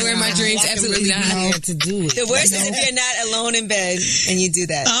was or in my dreams, absolutely not. To do it. The worst is if you're not alone in bed and you do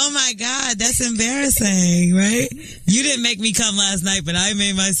that. Oh my God, that's embarrassing, right? You didn't make me come last night, but I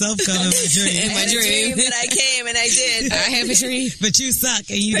made myself come in my dream. In my dream, but I came and I did. I have a dream. But you suck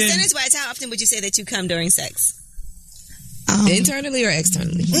and you didn't. Percentage-wise, how often would you say that you come during sex? Internally or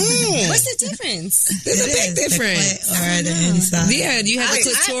externally? What's the difference? There's a big difference. Or the inside. Yeah, you have the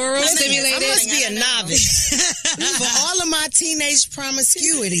clitoral stimulated. I must be a novice. For all of my teenage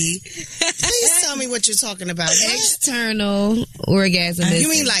promiscuity, please tell me what you're talking about. External orgasm is you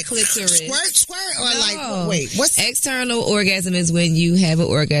mean like clitoris. Squirt or like wait, what's external orgasm is when you have an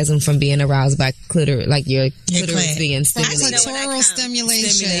orgasm from being aroused by clitoris, like your clitoris being stimulated. Clitoral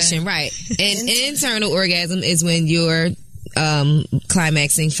stimulation, right? And internal orgasm is when you're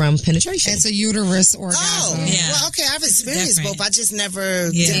climaxing from penetration. It's a uterus orgasm. Oh, well, okay, I've experienced both. I just never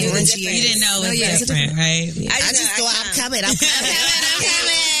differentiated. You didn't know it was different, right? I just thought I'm coming.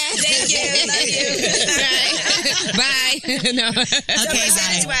 Thank you. Love you. Bye. No. Okay,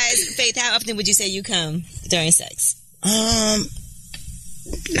 percentage-wise, Faith, how often would you say you come during sex?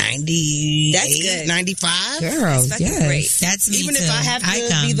 90. That's good. 95. Girl, that's great. That's me Even too. if I have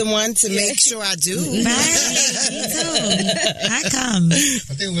to be the one to make sure I do. Right. Me too. I come. I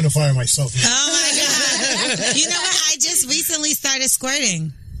think I'm going to fire myself. Oh my God. You know what? I just recently started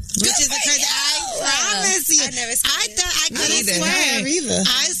squirting. Which is because I promise you. I thought I couldn't squirt.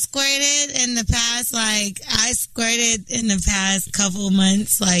 I squirted in the past couple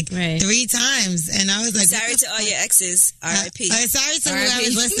months, like 3 times. And I was like, sorry to all your exes. R.I.P. Sorry to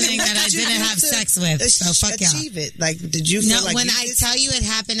whoever's listening that I didn't have sex with. So fuck y'all. Achieve it. Like, did you feel like when I tell you it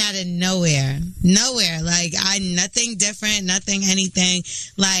happened out of nowhere. Nowhere. Like, nothing different, nothing, anything.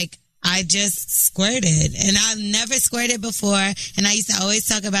 Like, I just squirted, and I've never squirted before, and I used to always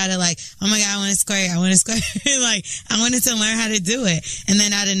talk about it like, oh my God, I want to squirt. Like, I wanted to learn how to do it, and then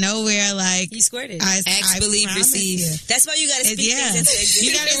out of nowhere, like, you squirted. I believe, receive. That's why you got to speak things into existence.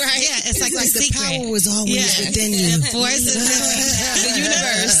 You got it right. Yeah, it's like the secret. power was always within you. The force is the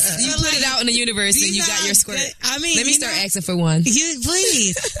universe. You put it out in the universe, and you got your squirt. I mean, let me start asking for one.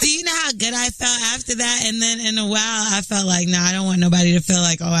 Please. Do you know how good I felt after that? And then in a while, I felt like, no, I don't want nobody to feel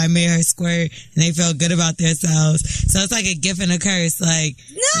like, oh, I made her squirt, and they felt good about themselves. So it's like a gift and a curse. Like,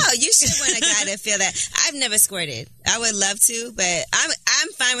 no, you should want a guy to feel that. I've never squirted. I would love to, but I'm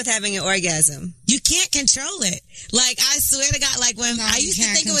fine with having an orgasm. You can't control it. Like, I swear to God, like when I used to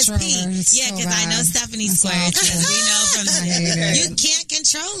think it was pee. Yeah, because I know Stephanie squirts. We know from you can't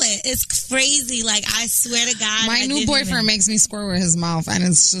control it. It's crazy. Like, I swear to God. My new boyfriend makes me squirt with his mouth, and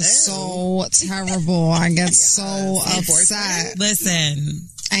it's just so terrible. I get so upset. Listen.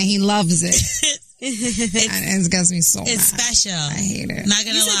 And he loves it. And it gets me so It's mad. special. I hate it. Not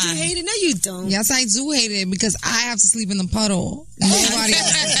gonna you lie. said you hate it? No, you don't. Yes, I do hate it because I have to sleep in the puddle. Nobody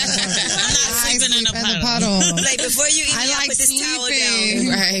else. I'm not sleeping in the puddle. Like, before you eat, I like put this towel sleeping.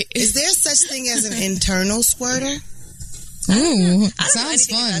 down. Right. Is there such thing as an internal squirter? Ooh, I don't sounds know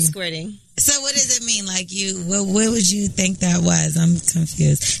anything fun. about squirting. So what does it mean? Like what would you think that was? I'm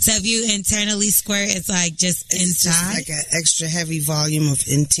confused. So if you internally squirt, it's like just inside? Just like an extra heavy volume of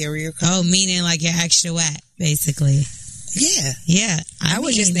interior. Oh, meaning like you're extra wet, basically. Yeah. Yeah. I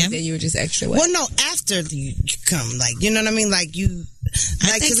would just think that you were just extra wet. Well, no, after you come, like, you know what I mean? Like, you,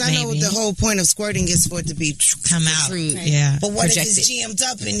 like, because I know the whole point of squirting is for it to be come out. Right. Yeah. But what if it's jammed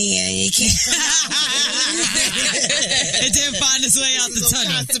up in the end? You can't come out. It didn't find its way out the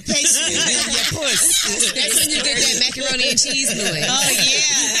tunnel. Constipation in your puss. That's when you get that macaroni and cheese noise. Oh,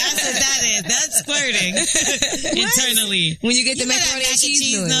 yeah. That's what that is. That's squirting. Internally. When you get the macaroni and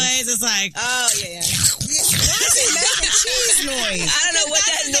cheese noise. It's like, oh, yeah. Mac and cheese noise. I don't know what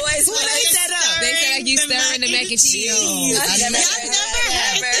that noise was. They set up. They said like you stirring the mac and cheese. I've never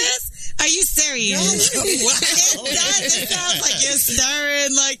heard this. Are you serious? you? It sounds like you're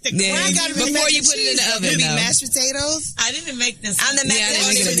stirring like the before you put it in the oven. Be mashed potatoes. I didn't make this. I'm the mac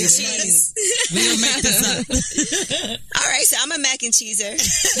and cheese. We don't make this up. All right, so I'm a mac and cheeser.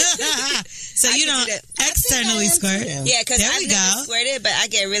 So you don't externally squirt? Yeah, because I've never squirted, but I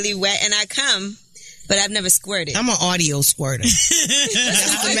get really wet and I come. But I've never squirted. I'm an audio squirter.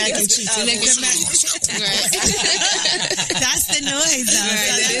 That's the mac and cheese. That's the noise, though. Right,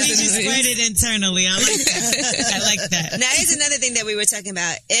 so that means you squirted internally. I like that. I like that. Now, here's another thing that we were talking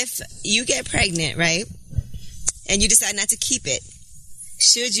about. If you get pregnant, right, and you decide not to keep it,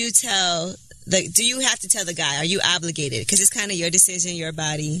 should you tell do you have to tell the guy? Are you obligated? Because it's kind of your decision, your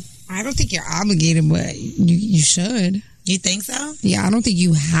body. I don't think you're obligated, but you should. You think so? Yeah, I don't think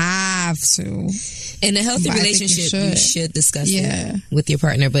you have to. In a healthy relationship, you should discuss it with your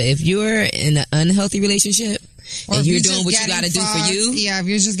partner. But if you're in an unhealthy relationship and you're doing what you got to do for you, if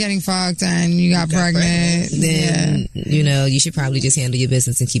you're just getting fucked and you got pregnant, then you should probably just handle your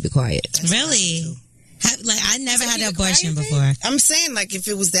business and keep it quiet. Really? I never had an abortion before. I'm saying, if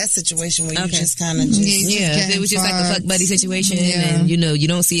it was that situation where you just kind of just... if it was just like a fuck buddy situation and, you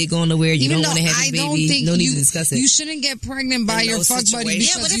don't see it going nowhere, you don't want to have this baby, no need to discuss it. You shouldn't get pregnant by your fuck buddy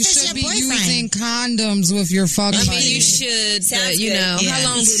because you should be using condoms with your fuck buddy. I mean, you should, but, how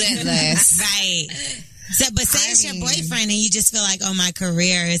long will that last? Right. But say it's your boyfriend and you just feel like, oh, my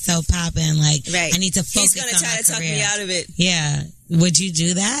career is so popping, I need to focus on my career. He's going to try to talk me out of it. Yeah. Would you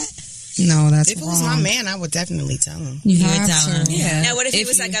do that? No, that's If it was my man, I would definitely tell him. You would tell him. Yeah. Now, what if he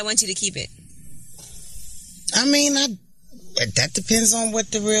was like, I want you to keep it? I mean, that depends on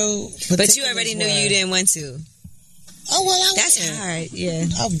what the real... But you already knew you didn't want to. Oh, well, that's hard, yeah.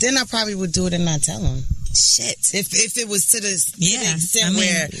 Oh, then I probably would do it and not tell him. Shit. If it was to the extent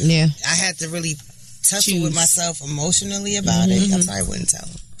where I had to really tussle with myself emotionally about it, I probably wouldn't tell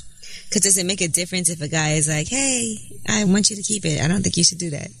him. Because does it make a difference if a guy is like, hey, I want you to keep it? I don't think you should do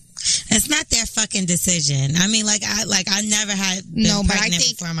that. It's not their fucking decision. I mean, I never had been pregnant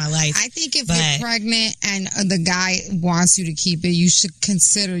before in my life. I think if you're pregnant and the guy wants you to keep it, you should think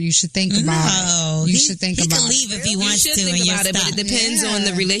about it. You should think about it. He can leave if he wants to. You should think about it, but it depends on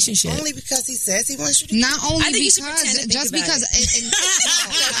the relationship. Only because he says he wants you to. Not only because, just because.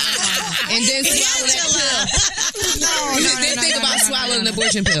 And then swallow that pill. Then think about swallowing an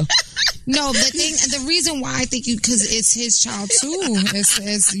abortion pill. No, the reason why I think because it's his child too.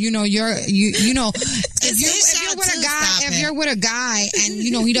 If you're with a guy and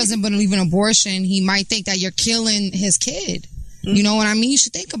he doesn't believe in abortion, he might think that you're killing his kid. You know what I mean? You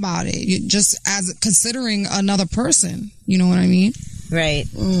should think about it, just as considering another person. You know what I mean? Right.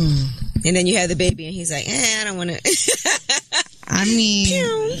 And then you have the baby, and he's like, I don't want to. I mean,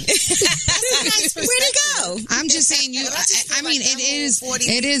 where'd it go? I'm just saying, it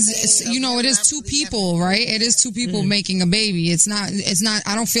is two people, right? It is two people making a baby. It's not,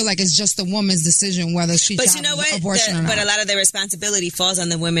 I don't feel like it's just the woman's decision whether she has abortion or not. But a lot of the responsibility falls on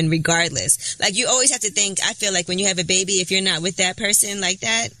the women regardless. Like, you always have to think, I feel like when you have a baby, if you're not with that person like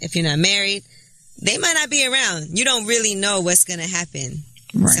that, if you're not married, they might not be around. You don't really know what's going to happen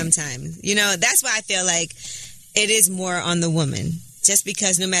sometimes. That's why I feel like it is more on the woman. Just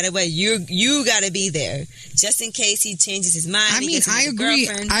because no matter what, you got to be there. Just in case he changes his mind. I mean, I agree.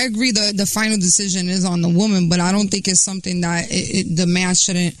 I agree the final decision is on the woman, but I don't think it's something that the man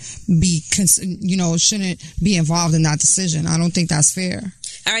shouldn't be involved in that decision. I don't think that's fair.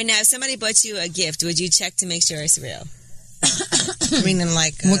 All right, now, if somebody bought you a gift, would you check to make sure it's real? Meaning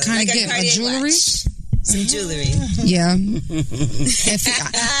what kind of gift? A jewelry? Some jewelry. Yeah. If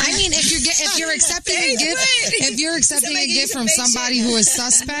you're accepting a gift, from somebody who is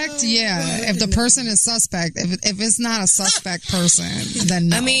suspect, if the person is suspect, if it's not a suspect person, then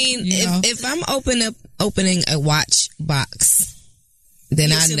no. I mean, if I'm opening a watch box,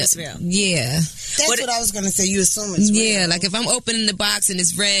 then I know it's real. Yeah. That's what I was going to say. You assume it's real. Yeah, like if I'm opening the box and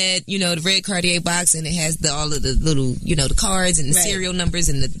it's red, the red Cartier box, and it has all of the little, the cards and the serial numbers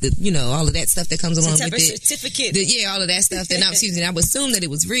and the all of that stuff that comes along with it. Certificate. All of that stuff. Then I would assume that it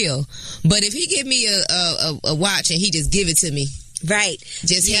was real. But if he give me a watch and he just give it to me, right?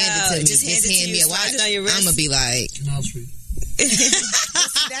 Just hand it to me. Just hand me a watch. I'm gonna be like,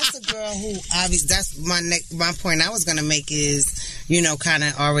 that's a girl who obviously. That's my point. I was gonna make is. Kind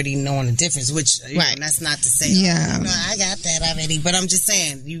of already knowing the difference, which that's not to say, I got that already. But I'm just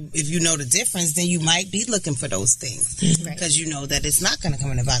saying, if you know the difference, then you might be looking for those things because you know that it's not going to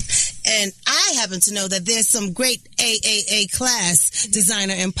come in the box. And I happen to know that there's some great AAA class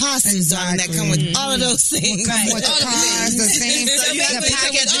designer imposters, darling, that come with all of those things. Right. With the cars, the same, the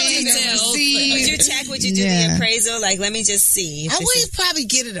packaging, would you check? Would you do the appraisal? Like, let me just see. I would probably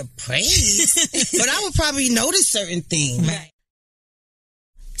get it appraised, but I would probably notice certain things. Right.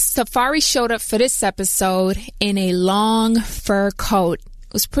 Safari showed up for this episode in a long fur coat.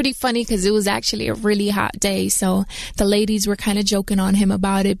 It was pretty funny because it was actually a really hot day, so the ladies were kind of joking on him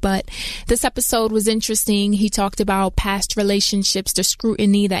about it. But this episode was interesting. He talked about past relationships, the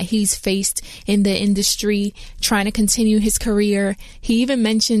scrutiny that he's faced in the industry, trying to continue his career. He even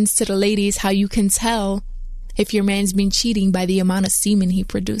mentions to the ladies how you can tell if your man's been cheating by the amount of semen he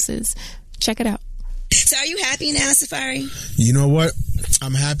produces. Check it out. So are you happy now, Safari? You know what?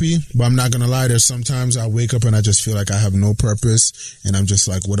 I'm happy, but I'm not going to lie. There's sometimes I wake up and I just feel like I have no purpose. And I'm just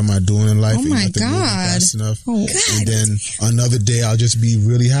like, what am I doing in life? Oh, my God. Fast enough. Oh, God. And then another day, I'll just be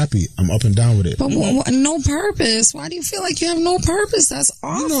really happy. I'm up and down with it. But no purpose? Why do you feel like you have no purpose? That's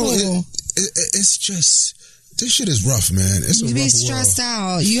awful. You know, it's just... This shit is rough, man. It's a rough be stressed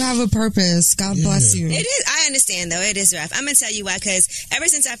out. You have a purpose. God bless you. It is. I understand, though. It is rough. I'm gonna tell you why. Because ever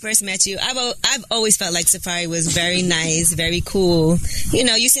since I first met you, I've always felt like Safari was very nice, very cool. You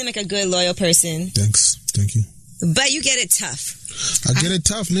know, you seem like a good, loyal person. Thanks. Thank you. But you get it tough. I get it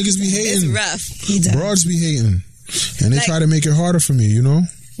tough. Niggas be hating. It's rough. Broads be hating, and they try to make it harder for me. You know.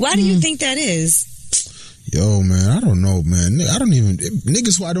 Why do you think that is? Yo, man, I don't know, man.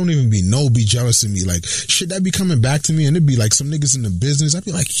 Niggas who I don't even be jealous of me. Like, shit that be coming back to me, and it'd be like some niggas in the business. I'd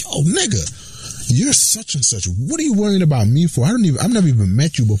be like, yo, nigga, you're such and such. What are you worrying about me for? I've never even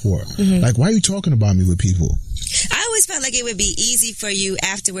met you before. Mm-hmm. Like, why are you talking about me with people? I always felt like it would be easy for you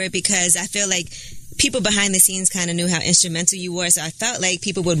afterward because I feel like people behind the scenes kind of knew how instrumental you were, so I felt like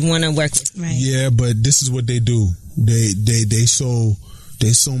people would want to work with you. Right. Yeah, but this is what they do. They so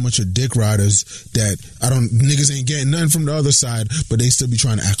much of dick riders that niggas ain't getting nothing from the other side, but they still be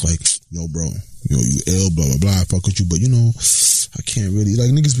trying to act like, yo, bro, you ill, blah, blah, blah, I fuck with you, but I can't really, like,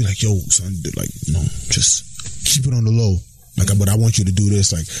 niggas be like, yo, son, like, just keep it on the low. Like, but I want you to do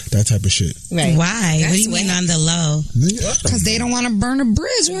this, like, that type of shit. Right. Why? What do you mean on the low? Because they don't want to burn a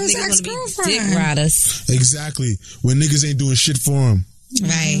bridge with his ex-girlfriend. Dick riders. Exactly. When niggas ain't doing shit for him.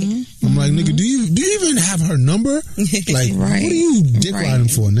 Right. I'm like, nigga, do you even have her number? Like, what are you dick riding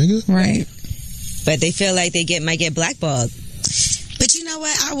for, nigga? Right. But they feel like they might get blackballed. But you know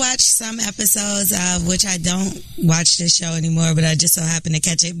what? I watched some episodes of which I don't watch this show anymore, but I just so happened to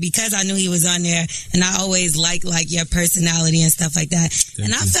catch it because I knew he was on there, and I always like your personality and stuff like that.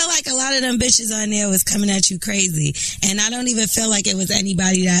 I felt like a lot of them bitches on there was coming at you crazy, and I don't even feel like it was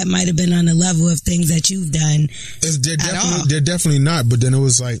anybody that might have been on the level of things that you've done. They're definitely not. But then it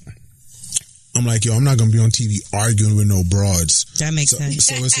was like, I'm like, yo, I'm not gonna be on TV arguing with no broads. That makes sense.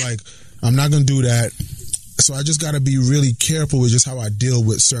 So it's like, I'm not gonna do that. So I just got to be really careful with just how I deal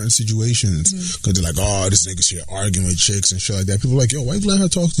with certain situations. Because they're like, oh, this nigga's here arguing with chicks and shit like that. People are like, yo, why you let her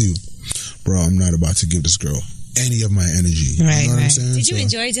talk to you? Bro, I'm not about to give this girl any of my energy. Right, you know what I'm saying? Did you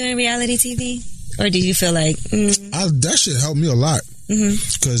enjoy doing reality TV? Or did you feel like... that shit helped me a lot.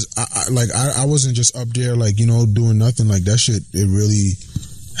 Because I wasn't just up there like, doing nothing. Like that shit, it really...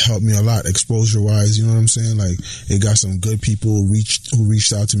 helped me a lot exposure wise, you know what I'm saying? Like, it got some good people who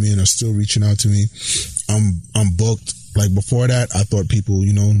reached out to me and are still reaching out to me. I'm booked. Like, before that, I thought people,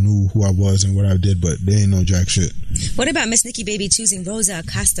 knew who I was and what I did, but they ain't know jack shit. What about Miss Nikki Baby choosing Rosa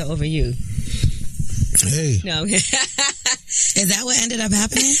Acosta over you? Hey. No. Is that what ended up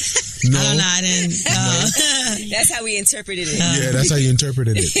happening? No. I don't know. I didn't. That's how we interpreted it. Yeah, that's how you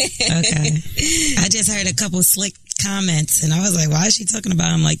interpreted it. Okay. I just heard a couple slick comments, and I was like, why is she talking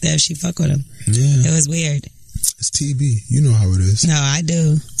about him like that if she fuck with him? Yeah. It was weird. It's TV. You know how it is. No, I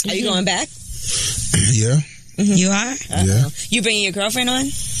do. Are you going back? Yeah. You are? Yeah. You bringing your girlfriend on?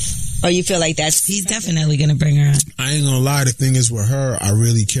 Or you feel like he's definitely going to bring her on? I ain't going to lie. The thing is with her, I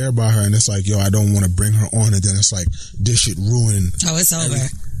really care about her. And it's like, yo, I don't want to bring her on. And then it's like, this shit ruined. Oh, it's over.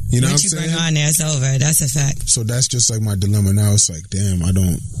 You know Once what I'm saying? Bring her on there, it's over. That's a fact. So that's just like my dilemma now. It's like, damn, I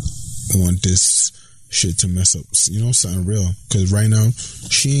don't want this shit to mess up, something real. Because right now,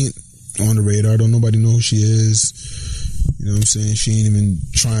 she ain't on the radar. Don't nobody know who she is. You know what I'm saying? She ain't even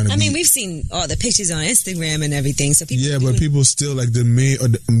trying to. I mean, we've seen all the pictures on Instagram and everything. So people, but people still like the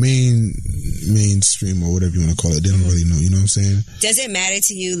mainstream or whatever you want to call it. They don't really know. You know what I'm saying? Does it matter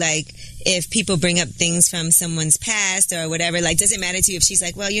to you, like, if people bring up things from someone's past or whatever? Like, does it matter to you if she's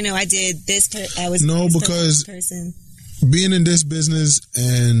like, well, I did this. I was because this person. Being in this business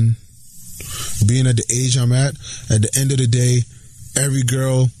and being at the age I'm at the end of the day, every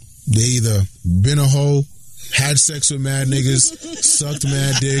girl, they either been a hoe had sex with mad niggas, sucked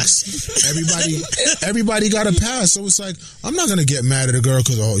mad dicks. Everybody got a pass. So it's like, I'm not gonna get mad at a girl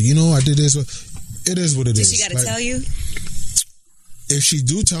because I did this. It is what it is. Did she gotta tell you? If she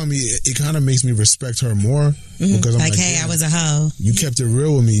do tell me, it kind of makes me respect her more because I'm like, hey, I was a hoe. You kept it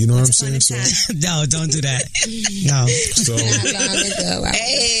real with me. You know what I'm saying? So no, don't do that. No. So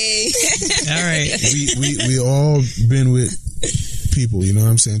hey, all right. We all been with people. You know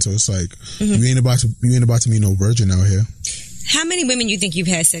what I'm saying? So it's like you ain't about to meet no virgin out here. How many women you think you've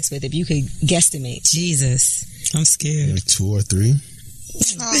had sex with? If you could guesstimate, Jesus, I'm scared. Like 2 or 3.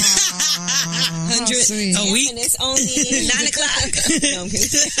 100 a week. And it's only 9 o'clock. No, I'm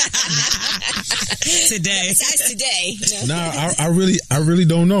kidding. Today. Besides today. No. Nah, I really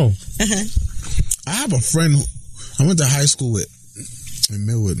don't know. I have a friend who I went to high school with in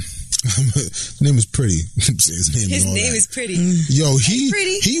Millwood. His name is Pretty. His name is Pretty. Yo, he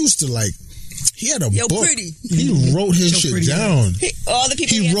used to like. He had a book. Pretty. He wrote his shit down. All the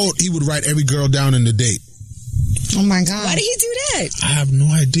people he would write every girl down in the date. Oh my God. Why did he do that? I have no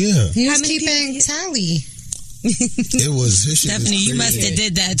idea. He was keeping tally. It was his shit. Stephanie, you must have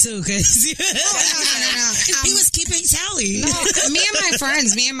did that too, because no. He was keeping tally. No, me and my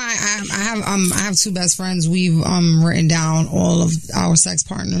friends, I have 2 best friends. We've written down all of our sex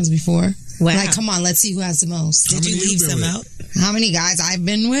partners before. Wow. Like, come on, let's see who has the most. Did you leave some out? How many guys I've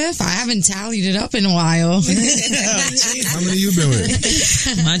been with? I haven't tallied it up in a while. How many you been with?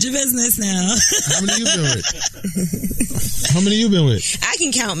 Mind your business now. How many you been with? How many you been with? I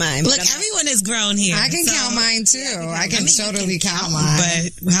can count mine. Look, everyone is grown here. I can count mine too. I can totally count mine.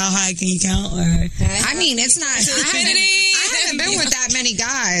 But how high can you count? Or I mean, it's not. I haven't been with that many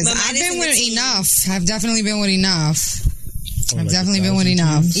guys. I've been with enough. I've definitely been with enough. I've definitely been with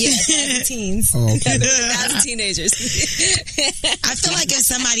enough. Yeah, 1,000 teens. Oh, okay. 1,000 teenagers. I feel like if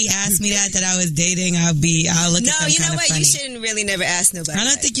somebody asked me that I was dating, I'll look at them kind of funny. No, you know what? You shouldn't really never ask nobody. I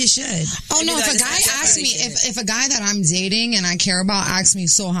don't think you should. Oh, no, if a guy asks me, if a guy that I'm dating and I care about asks me,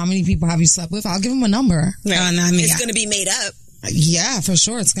 so how many people have you slept with? I'll give him a number. Right. It's going to be made up. Yeah, for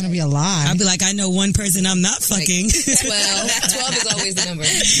sure. It's going to be a lie. I'll be like, I know one person I'm not fucking. Like 12. 12 is always the number.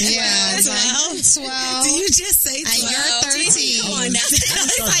 Yeah. 12. 12. Do you just say 12? And you're 13. Come on now.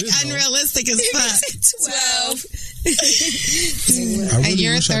 It's like unrealistic as fuck. 12. And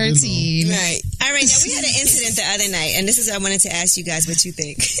you're 13. Right. All right. Now, we had an incident the other night, and this is what I wanted to ask you guys what you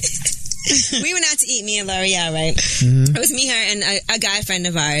think. We went out to eat, me and L'Oreal, right? It was me, her, and a guy friend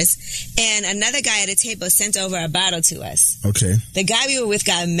of ours. And another guy at a table sent over a bottle to us. Okay. The guy we were with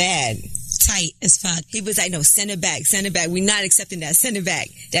got mad. Tight as fuck. He was like, no, send it back. Send it back. We're not accepting that. Send it back.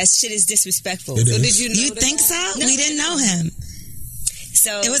 That shit is disrespectful. It so is. did you know You think so? No, we didn't know him.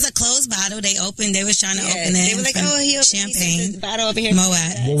 So it was a closed bottle. They was trying to open it. They were like, he champagne. The bottle over here.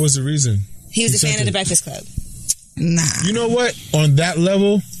 Moet. What was the reason? He was a fan of the Breakfast Club. Nah. You know what? On that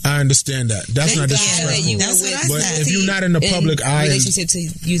level, I understand that. That's not disrespectful. That's what I But said. if you're not in the public eye, Relationship to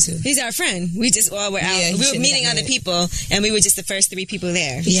you two. He's our friend. We just all were out. Yeah, we were meeting other people, and we were just the first 3 people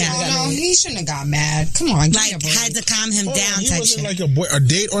there. Yeah. No, he shouldn't have got mad. Come on. Like, had to calm him down. he Type wasn't shit. like a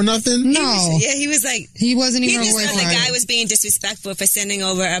date or nothing. No. He was like, he wasn't he even a just thought boyfriend. the guy was being disrespectful for sending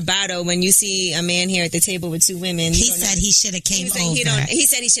over a bottle when you see a man here at the table with 2 women. He said he should have came over. He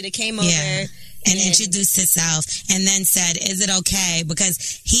said he should have came over. Yeah. And introduced himself and then said, is it okay? Because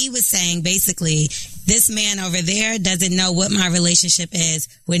he was saying basically, this man over there doesn't know what my relationship is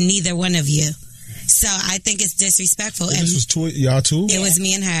with neither one of you. So I think it's disrespectful. And and this was y'all two? It was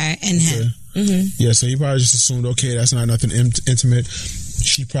me and her and him. Mm-hmm. Yeah, so he probably just assumed, okay, that's not nothing intimate.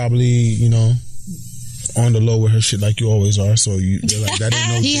 She probably, on the low with her shit like you always are. So they're like, that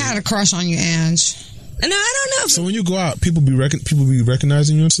ain't no He thing. had a crush on you, Ange. No, I don't know. So when you go out, people be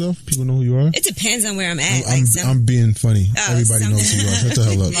recognizing you and stuff? People know who you are? It depends on where I'm at. I'm being funny. Everybody knows who you are. Shut the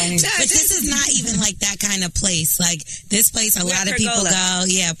hell up. But this is not even like that kind of place. Like, this place, a lot of people go.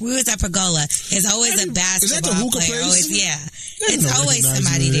 Yeah, we was at Pergola. It's always a basketball Is that the hookah player. place? It's always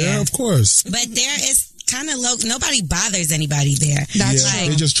somebody there. Yeah, of course. But there is kind of low. Nobody bothers anybody there. That's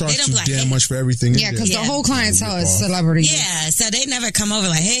they just charge too damn much for everything. Yeah, because the whole clientele is celebrity. Yeah, so they never come over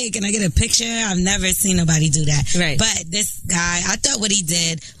like, hey, can I get a picture? I've never seen nobody do that. Right. But this guy, I thought what he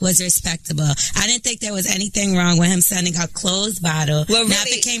did was respectable. I didn't think there was anything wrong with him sending a closed bottle. Well, now,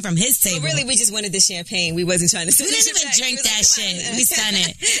 if it came from his table. Well, really, we just wanted the champagne. We wasn't trying to. We didn't even drink that shit. We sent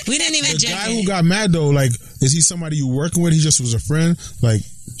it. We didn't even drink it. The guy who got mad though, like, is he somebody you working with? He just was a friend, like.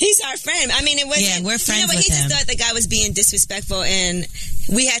 He's our friend. I mean, it wasn't. Yeah, we're friends but with he him. just thought the guy was being disrespectful, and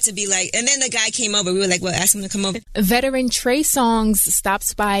we had to be like. And then the guy came over. We were like, "Well, ask him to come over." Veteran Trey Songz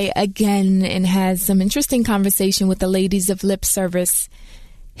stops by again and has some interesting conversation with the ladies of Lip Service.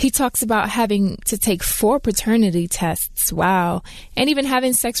 He talks about having to take 4 paternity tests. Wow. And even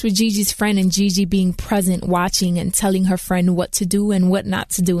having sex with Gigi's friend and Gigi being present, watching and telling her friend what to do and what not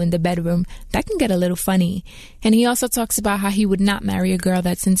to do in the bedroom. That can get a little funny. And he also talks about how he would not marry a girl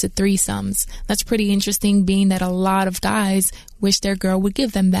that's into threesomes. That's pretty interesting, being that a lot of guys wish their girl would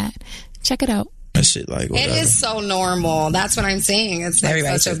give them that. Check it out. That shit, like, whatever. It is so normal. That's what I'm saying. It's like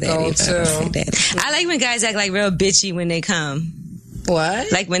such a go-to. I like when guys act like real bitchy when they come.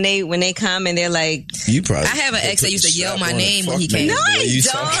 What? Like when they come and they're like, you probably. I have an ex that used to yell my name when he came. No, I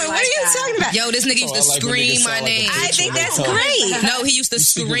don't. What are you talking about? Yo, this nigga used to scream my name. I think that's great. No, he used to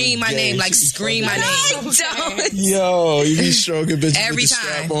scream my name, like scream my name. Don't. Yo, you be stroking bitches every with the time.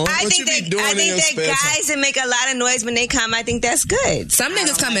 strap on. I think that guys that make a lot of noise when they come, I think that's good. Some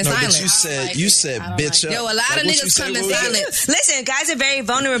niggas come in silence. But you said bitch up. Yo, a lot of niggas come in silence. Listen, guys are very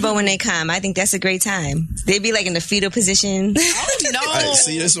vulnerable when they come. I think that's a great time. They be like in the fetal position. Oh no!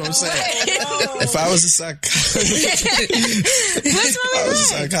 See, that's what I'm saying. If I was a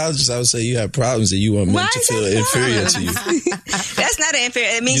psychologist, I would say you have problems and you want men to feel inferior to you. That's not an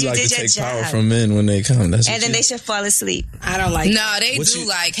inferior. It means you like did to your take job. power from men when they come. That's and then they should fall asleep. I don't like. No, they do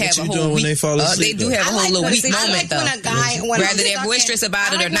like have a whole weak. When they fall asleep, they do have a whole little weak moment though. Whether they're boisterous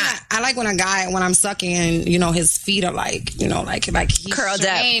about it or not. I like when a guy, when I'm sucking and his feet are like he's curled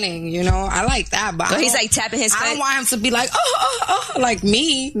straining, I like that. But he's like tapping his foot. I don't want him to be like like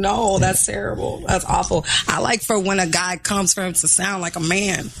me. No, that's terrible. That's awful. I like for when a guy comes for him to sound like a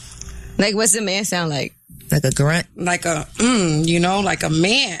man. Like, what's the man sound like? Like a grunt? Like a, like a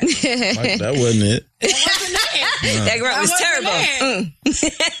man. That wasn't it. That grunt was terrible.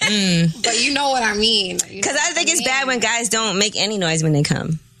 But you know what I mean. Because I think it's bad when guys don't make any noise when they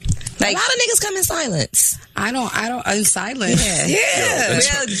come. Like, a lot of niggas come in silence. I don't in silence. Yeah.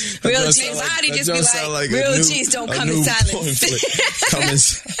 Real G's body just be like real G's don't come in silence. Come in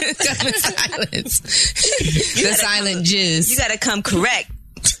silence. The silent jizz. You gotta come correct.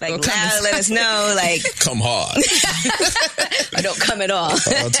 Like loud, let us know. Like come hard. Or don't come at all.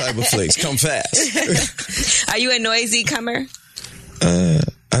 All type of flicks. Come fast. Are you a noisy comer?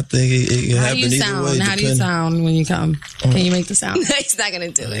 I think it can happen either way. How do you sound when you come? Can you make the sound? No, he's not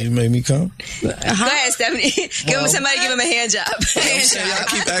gonna do it. You make me come? Go ahead, Stephanie. Somebody give him a hand job. Y'all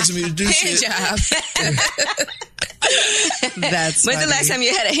keep asking me to do hand shit. Job. That's When's the last time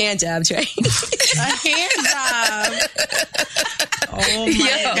you had a hand job, Trey? A hand job. Oh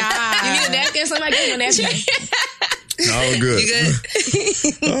my God. You need a napkin? Somebody give him a napkin. No, I'm good. You good?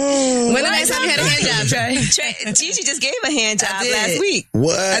 When the last time you had a hand job, Trey? Gigi just gave a hand job last week.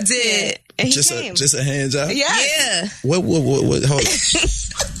 What? I did. And he just came. a hand job? Yeah. What hold on.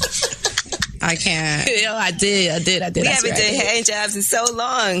 I can't. Yo, I did. We haven't done hand jobs in so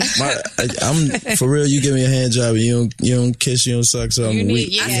long. I'm for real. You give me a hand job, and you don't kiss, you don't suck something. I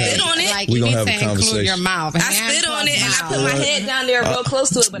spit on it. Like, we you gonna need have to a conversation. include your mouth. I spit on it and I put my head down there real close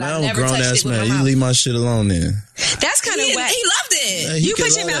to it, but I never grown touched ass it with man. my You mouth. leave my shit alone then. That's kind of whack. He loved it. Yeah, You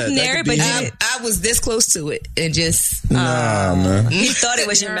put your mouth near it, but I was this close to it and just Nah, man. he thought it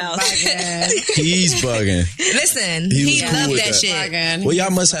was your mouth. He's bugging. Listen, He he was cool loved with that that. shit. Well, y'all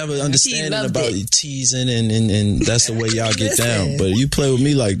must have an understanding loved about teasing and that's the way y'all get down. But you play with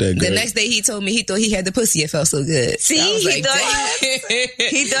me like that, girl. The next day he told me he thought he had the pussy. It felt so good. See, I was he like,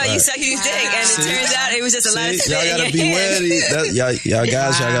 thought you sucked his dick, and it turns out it was just a lot of spit. Y'all gotta be wary. Y'all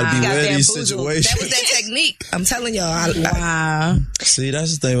guys, y'all gotta be wary of these situations. That was that technique. I'm telling y'all. Wow. See,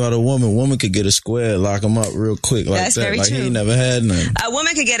 that's the thing about a woman. Woman could get a square, lock him up real quick like That's that. very Like true. he ain't never had nothing. A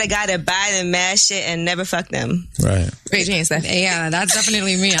woman could get a guy to buy them mad shit and never fuck them. Right. Raise your hand, Steph. Yeah, that's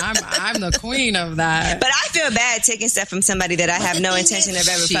definitely me. I'm the queen of that. But I feel bad taking stuff from somebody that I have no intention of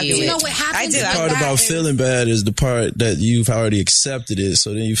ever fucking with. You know what happens? I do. The part about feeling bad is the part that you've already accepted it,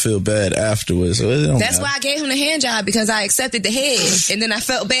 so then you feel bad afterwards. So it don't That's matter. why I gave him the hand job, because I accepted the head, and then I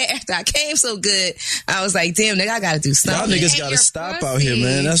felt bad after I came so good. I was like, damn, nigga, I gotta do Y'all something. niggas gotta stop out here,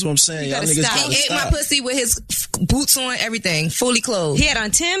 man. That's what I'm saying. Y'all niggas He gotta ate my stop. pussy with his boots on, everything, fully clothed. He had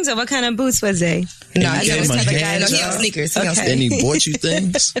on Tim's, or what kind of boots was they? No, And I you know gave this him a type of guy. hand No, he job? on sneakers. Okay. And he bought you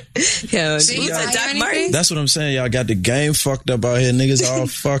things? Yo, See, boots y'all- are Doc Martens. That's what I'm saying. Y'all got the game fucked up out here. Niggas all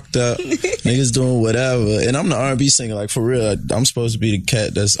fucked up. Niggas doing whatever. And I'm the R&B singer. Like, for real, I'm supposed to be the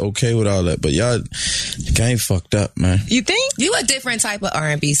cat that's okay with all that. But y'all, the game fucked up, man. You think? You a different type of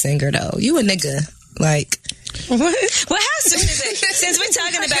R&B singer, though. You a nigga. Like, Well, how soon is it? Since we're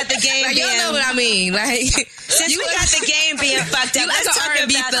talking about the game like, being... y'all know what I mean. Like, Since we got the game being fucked up, you like let's an talk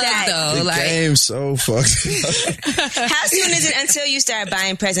R&B about thug, that. though. The Like, game so fucked up. How soon is it until you start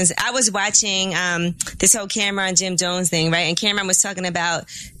buying presents? I was watching this whole Cameron Jim Jones thing, right? And Cameron was talking about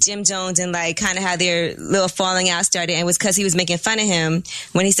Jim Jones and like kind of how their little falling out started, and it was because he was making fun of him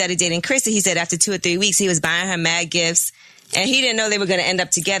when he started dating Chrissy. He said after 2 or 3 weeks he was buying her mad gifts, and he didn't know they were going to end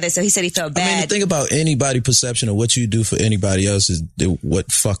up together. So he said he felt bad. I mean, the thing about anybody perception of what you do for anybody else is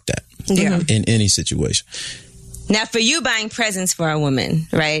what fuck that. Yeah. In any situation. Now, for you buying presents for a woman,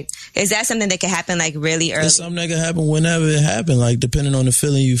 right? Is that something that can happen like really early? It's something that can happen whenever it happens, like depending on the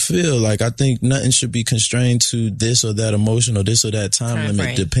feeling you feel. Like I think nothing should be constrained to this or that emotion or this or that time limit,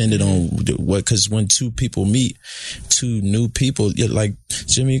 frame. depending on what. Because when two people meet, two new people, like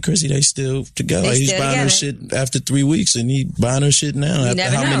Jimmy and Chrissy, they still together. Like he's buying her shit after 3 weeks, and he buying her shit now after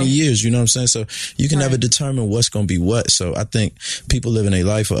how many years? You know what I'm saying? So you can never determine what's going to be what. So I think people living a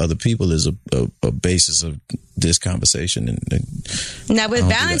life for other people is a basis of this conversation. And now with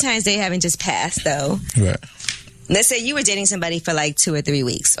Valentine's Day having just passed though, right? Let's say you were dating somebody for like 2 or 3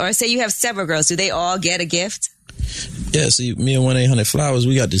 weeks, or say you have several girls. Do they all get a gift? Yeah, see, me and 1-800-Flowers,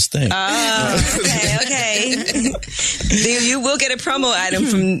 we got this thing. Oh, okay. You will get a promo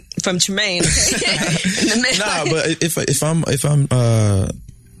item from Tremaine. Okay? Nah, but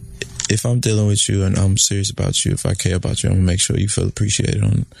if I'm dealing with you and I'm serious about you, if I care about you, I'm gonna make sure you feel appreciated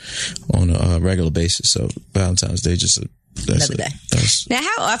on a regular basis. So Valentine's Day another day. Now,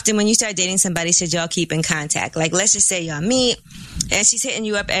 how often when you start dating somebody should y'all keep in contact? Like, let's just say y'all meet and she's hitting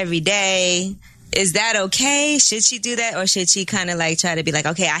you up every day. Is that okay? Should she do that, or should she kind of like try to be like,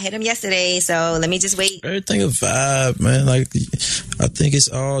 okay, I hit him yesterday, so let me just wait? Everything a vibe, man. Like, I think it's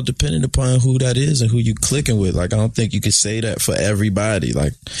all dependent upon who that is and who you clicking with. Like, I don't think you could say that for everybody.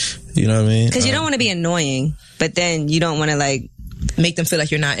 Like, you know what I mean? Because you don't want to be annoying, but then you don't want to like make them feel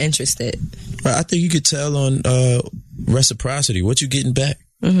like you're not interested. Right, I think you could tell on reciprocity, what you getting back.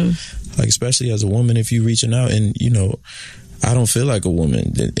 Mm-hmm. Like, especially as a woman, if you reaching out and, you know, I don't feel like a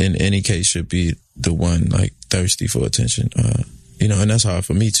woman in any case should be the one like thirsty for attention. You know, and that's hard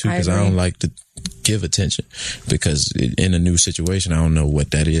for me too, because I don't like to give attention, because in a new situation, I don't know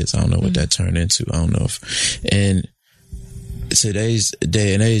what that is. I don't know what that turned into. I don't know and today's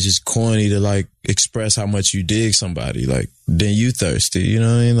day and age is corny to like express how much you dig somebody. Like, then you thirsty, you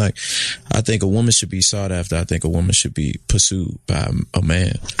know what I mean? Like, I think a woman should be sought after. I think a woman should be pursued by a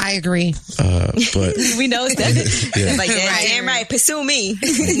man. I agree. But we know that. Yeah. Like, damn right, pursue me.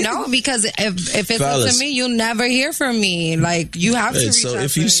 No, because if it's up to me, you'll never hear from me. Like, you have to reach so out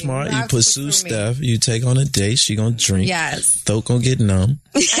if to you me. smart, you pursue Steph, you take on a date, she gonna drink. Yes. Throat gonna get numb.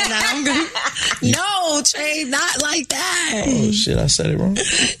 And I'm gonna, no, Trey, not like that. Oh shit, I said it wrong.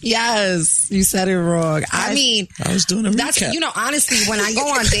 Yes, you said it wrong. I mean, I was doing a recap. You know, honestly, when I go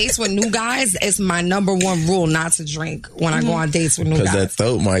on dates with new guys, it's my number one rule not to drink when I go on dates with new guys. Because that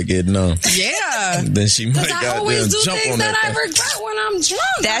throat might get numb. Yeah. Then she might I always do jump things on that I thing. regret when I'm drunk.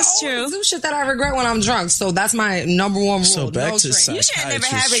 That's true. Do shit that I regret when I'm drunk. So that's my number one rule. So back no to drink. You should never have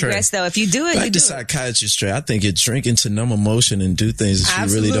psychiatrist regrets, though. If you do it, back you to do it. psychiatrist Trey. I think you're drinking to numb emotion and do things that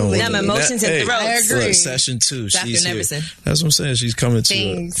you really don't want to do. Numb emotions and throats. I agree. Look, session 2. Dr. She's Neverson. here. That's what I'm saying. She's coming to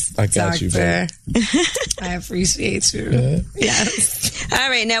Thanks, I got you, doctor. baby. I appreciate you. Yeah. Yes. All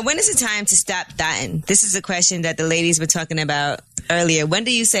right, now when is it time to stop thotting? This is a question that the ladies were talking about earlier. When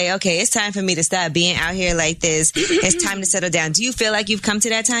do you say, okay, it's time for me to stop being out here like this? It's time to settle down. Do you feel like you've come to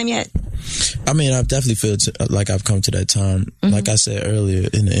that time yet? I mean, I definitely feel like I've come to that time. Mm-hmm. Like I said earlier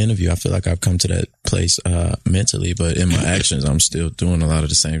in the interview, I feel like I've come to that place mentally, but in my actions, I'm still doing a lot of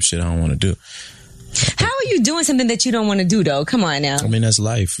the same shit I don't want to do. How are you doing something that you don't want to do, though? Come on now. I mean, that's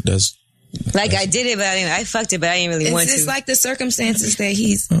life. Like, I did it, but I fucked it, but I didn't really want to. It's like the circumstances that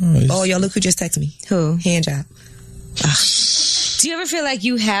he's... Oh, yo, look who just texted me. Who? Hand job. Do you ever feel like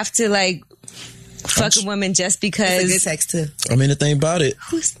you have to, like, fuck a woman just because... It's a good text, too. I mean, the thing about it,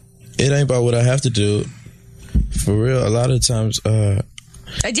 it ain't about what I have to do. For real, a lot of times... do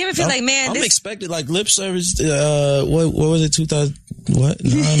you ever feel like, man... I'm expected, like, lip service, what was it, 2000... What?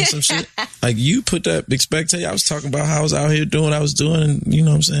 9 or some shit? Like, you put that expectation. I was talking about how I was out here doing what I was doing, and you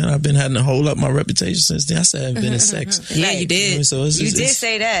know what I'm saying? I've been having to hold up my reputation since then. I said I haven't been in sex. Yeah, you did. I mean, so you did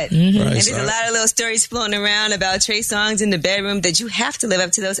say that. Mm-hmm. Right, and there's a lot of little stories floating around about Trey Songz in the bedroom that you have to live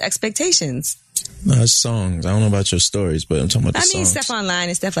up to those expectations. No, it's songs. I don't know about your stories, but I'm talking about the songs. Stuff online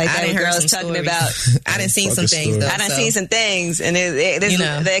and stuff like that. I done Where heard girls some talking stories. about. I done seen some things, though. I done seen some things, and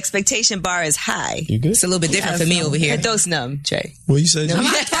the expectation bar is high. You good? It's a little bit different for me over here. Dose numb, Trey. What you say?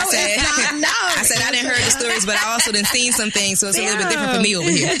 I I said I didn't heard the stories, but I also done seen some things, so it's a little bit different for me over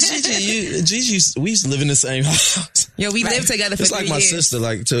here. Gigi, we used to live in the same house. Yo, we lived together for 3 years. It's like my sister,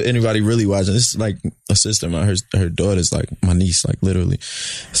 like to anybody really watching. It's like a sister. Her daughter's like my niece, like literally.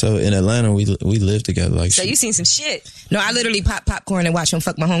 So in Atlanta, we lived together. Like, so you seen some shit? No, I literally popped popcorn and watched him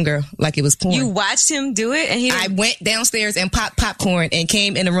fuck my homegirl like it was porn. You watched him do it, and I went downstairs and popped popcorn and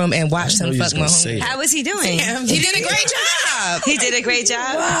came in the room and watched him fuck my homegirl. How was he doing? He did a great job. He did a great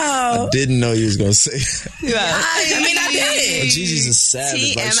job. Wow. I didn't know you was gonna say that. I did. Gigi's a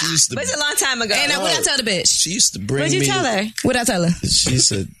savage. Like, she used to. It was a long time ago. And what I tell the bitch? She used to bring What'd you tell her? What'd I tell her? She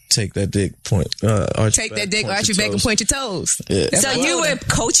said, "Take that dick, take that dick, arch your back, and point your toes." Yeah. So you were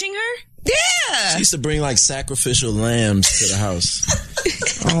coaching her? Yeah. She used to bring like sacrificial lambs to the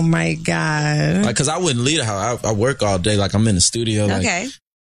house. Oh my God. Like, cause I wouldn't leave the house. I work all day. Like, I'm in the studio. Like, okay.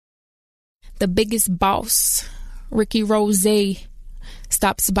 The biggest boss, Ricky Rose,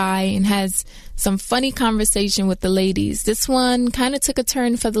 stops by and has some funny conversation with the ladies. This one kind of took a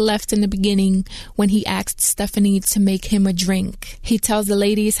turn for the left in the beginning when he asked Stephanie to make him a drink. He tells the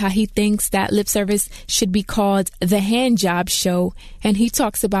ladies how he thinks that lip service should be called the hand job show, and he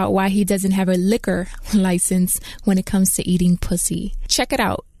talks about why he doesn't have a liquor license when it comes to eating pussy. Check it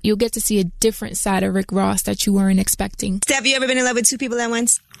out. You'll get to see a different side of Rick Ross that you weren't expecting. Steph, you ever been in love with 2 people at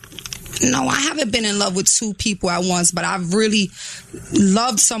once? No, I haven't been in love with 2 people at once, but I've really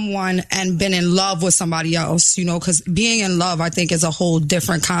loved someone and been in love with somebody else, you know, because being in love, I think, is a whole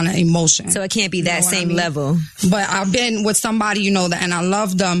different kind of emotion. So it can't be that same level. But I've been with somebody, you know, and I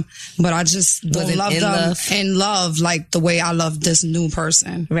love them, but I just don't love them in love like the way I love this new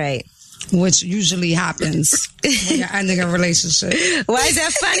person. Right. Which usually happens when you're ending a relationship. Why is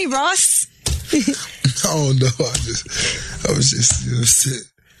that funny, Ross? I don't know. I was just, you know, sick.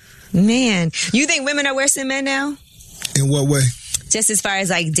 Man, you think women are worse than men now? In what way? Just as far as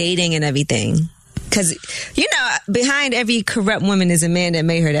like dating and everything. Because, you know, behind every corrupt woman is a man that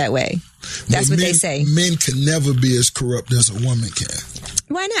made her that way. That's what they say. Men can never be as corrupt as a woman can.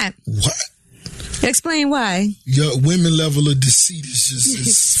 Why not? What? Explain why. Your women level of deceit is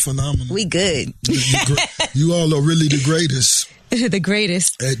just phenomenal. We good. You all are really the greatest. The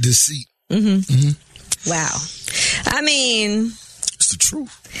greatest. At deceit. Mm-hmm. Mm-hmm. Wow. I mean... It's the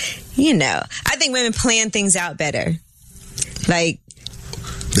truth. You know, I think women plan things out better. Like...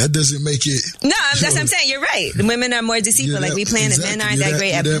 That doesn't make it... No, that's what I'm saying. You're right. The women are more deceitful. Like, we plan it. Men aren't that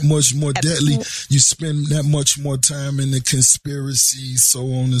great. That much more deadly. You spend that much more time in the conspiracy, so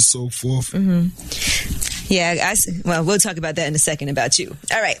on and so forth. Mm-hmm. Yeah, well, we'll talk about that in a second about you.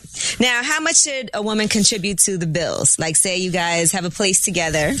 All right. Now, how much should a woman contribute to the bills? Like, say you guys have a place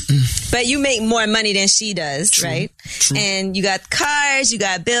together, but you make more money than she does, right? True. And you got cars, you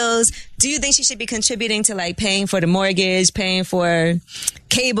got bills. Do you think she should be contributing to, like, paying for the mortgage, paying for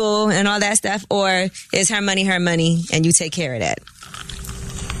cable and all that stuff? Or is her money, and you take care of that?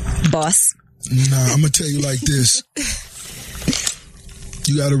 Boss? Nah, I'm going to tell you like this.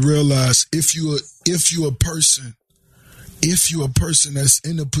 You got to realize if you're a person that's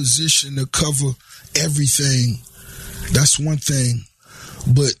in a position to cover everything, that's one thing.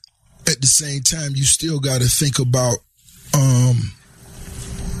 But at the same time, you still got to think about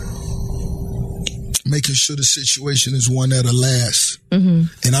making sure the situation is one that'll last. Mm-hmm.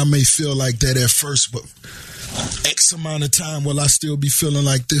 And I may feel like that at first, but X amount of time will I still be feeling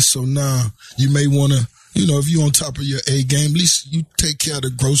like this? So you may want to, you know, if you're on top of your A game, at least you take care of the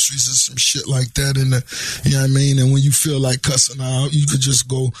groceries and some shit like that. And you know what I mean? And when you feel like cussing out, you could just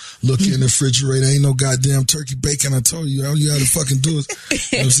go look in the refrigerator. Ain't no goddamn turkey bacon. I told you, all you gotta fucking do is,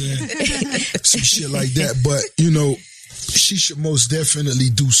 you know what I'm saying? Some shit like that. But, you know, she should most definitely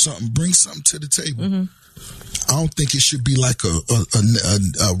do something. Bring something to the table. Mm-hmm. I don't think it should be like a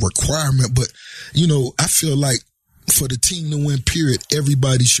requirement, but, you know, I feel like for the team to win, period,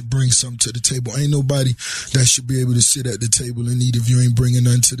 everybody should bring something to the table. Ain't nobody that should be able to sit at the table and eat if you ain't bringing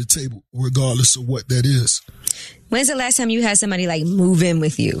nothing to the table, regardless of what that is. When's the last time you had somebody, like, move in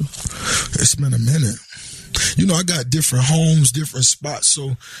with you? It's been a minute. You know, I got different homes, different spots,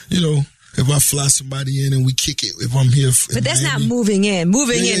 so, you know, if I fly somebody in and we kick it, if I'm here. But that's Miami, not moving in.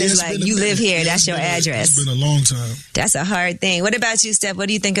 Moving in is like you live here. That's your address. It's been a long time. That's a hard thing. What about you, Steph? What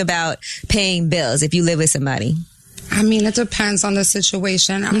do you think about paying bills if you live with somebody? I mean, it depends on the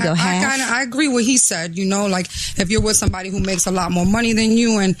situation. I agree with what he said. You know, like if you're with somebody who makes a lot more money than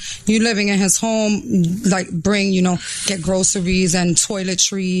you and you're living in his home, like get groceries and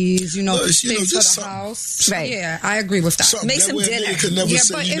toiletries, things for the house. Right. Yeah, I agree with that. Make some dinner. Could never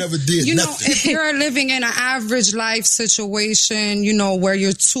say you never did nothing. If you're living in an average life situation, where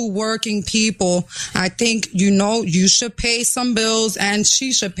you're two working people, I think, you should pay some bills and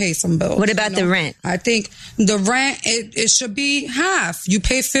she should pay some bills. What about the rent? I think the rent, it should be half. You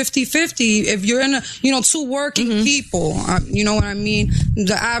pay 50-50 if you're in two working people. You know what I mean?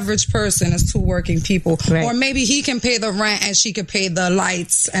 The average person is two working people. Right. Or maybe he can pay the rent and she can pay the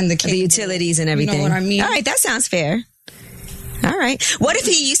lights and the utilities and everything. You know what I mean? All right, that sounds fair. All right. What if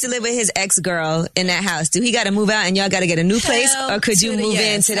he used to live with his ex-girl in that house? Do he got to move out and y'all got to get a new place? Or could you move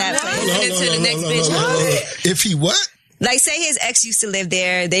into that place? If he what? Like, say his ex used to live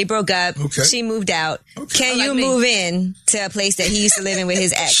there. They broke up. Okay. She moved out. Okay. Can you move in to a place that he used to live in with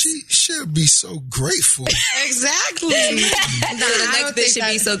his ex? She should be so grateful. Exactly. The next bitch should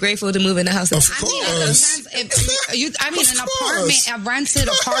be so grateful to move in the house. Of course. An apartment, a rented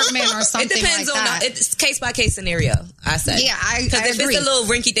apartment or something. It depends like on that. it's case by case scenario. I say. Yeah, I Because if agree. it's a little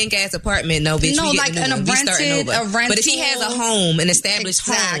rinky dink ass apartment, no bitch. No, we like getting a new in a one. We starting rented- over. a rental. But if he has a home, an established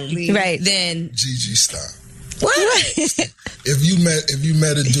home, Right. then Gigi, stop. what? If you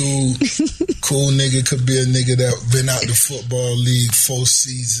met a dude, cool nigga, could be a nigga that been out the football league 4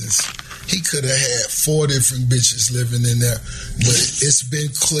 seasons. He could have had 4 different bitches living in there, but it's been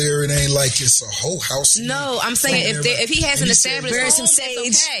clear. It ain't like it's a whole house. No, I'm saying if he has an established home,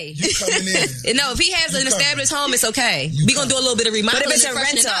 it's okay. You coming in? No, if he has an established home, it's okay. We're gonna do a little bit of remodeling. But if it's and a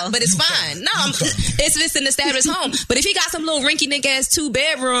freshen it rental? up, but it's fine. No, it's an established home. But if he got some little rinky dink ass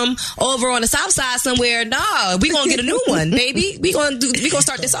 2-bedroom over on the south side somewhere, nah, we gonna get a new one, baby. We gonna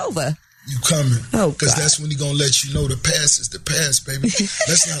start this over. You coming? Oh, because that's when he gonna let you know the past is the past, baby.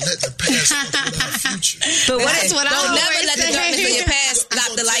 Let's not let the past fuck with our future. But Don't never let the darkness of your past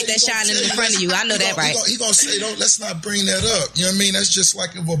stop the light that's shining in front of you. I know that, right? He gonna say, let's not bring that up. You know what I mean? That's just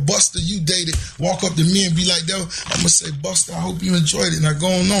like if a Buster you dated walk up to me and be like, "Yo, I'm gonna say, Buster, I hope you enjoyed it." Now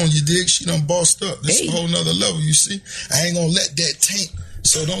going on, you dig? She done bossed up. This is a whole nother level. You see? I ain't gonna let that taint.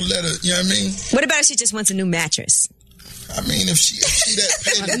 So don't let her. You know what I mean? What about if she just wants a new mattress? I mean, if she that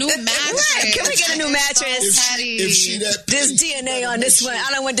petty. A new mattress. Right. Can we get a new mattress? If she that petty. This DNA on this one.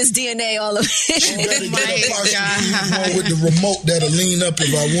 I don't want this DNA all of it. One with the remote that'll lean up if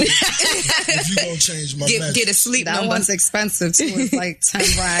I want. If you gonna change my mattress. Get a sleep That number. one's expensive too. It's like 10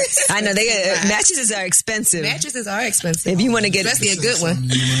 racks. I know mattresses are expensive. Mattresses are expensive. If you want to get especially a good one.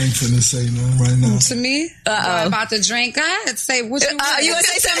 You ain't finna say nothing right now. To me? About the drink? Go ahead. Say what you want. You want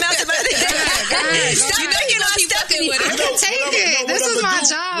to say something else about it? You know he gonna keep fucking with it. I can take it. This is my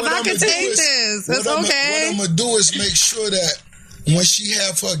job. I can take this. It's okay. What I'm gonna do is make sure that when she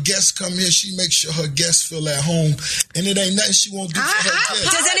have her guests come here, she makes sure her guests feel at home, and it ain't nothing she won't do for her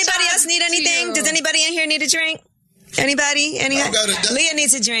guests. Does anybody else need anything? Does anybody in here need a drink? Anybody? Leah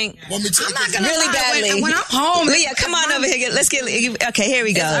needs a drink. Want me to I'm not gonna really lie. badly. When I'm home, Leah, come on over here. Let's get. Okay, here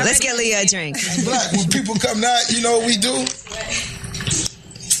we go. Let's get Leah a drink. Black, when people come down, you know what we do?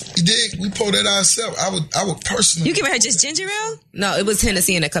 You dig? We pour that ourselves. I would personally. You giving her just ginger ale? No, it was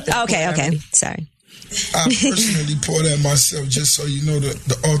Hennessy in a cup. Okay. Sorry. I personally pour that myself just so you know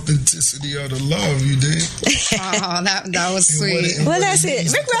the authenticity of the love, you dig? Oh, that was sweet. Well, that's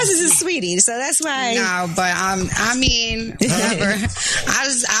it. Rick Ross is a sweetie, so that's why. No, but I mean, whatever.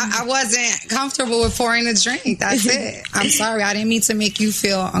 I wasn't comfortable with pouring the drink. That's it. I'm sorry. I didn't mean to make you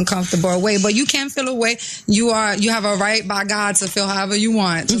feel uncomfortable away, but you can feel away. You have a right by God to feel however you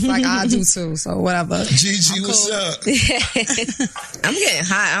want, just like I do too. So whatever. Gigi, what's up? I'm getting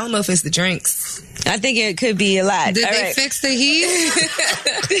hot. I don't know if it's the drinks. I think it could be a lot. Did they fix the heat?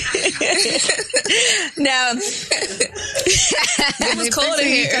 No. It was cold in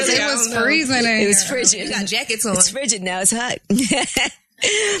here because it was freezing in here. It was frigid. We got jackets on. It's frigid now. It's hot.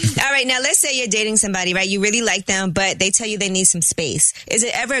 All right, now let's say you're dating somebody, right? You really like them, but they tell you they need some space. Is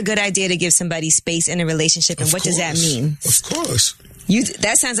it ever a good idea to give somebody space in a relationship, and what does that mean? Of course.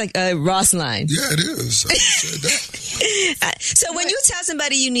 That sounds like a Ross line. Yeah, it is. I said that. So when you tell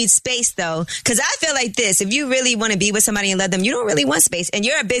somebody you need space, though, because I feel like this, if you really want to be with somebody and love them, you don't really want space. And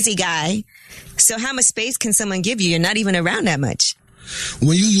you're a busy guy. So how much space can someone give you? You're not even around that much.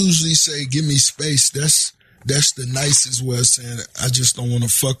 When you usually say, give me space, that's the nicest way of saying it. I just don't want to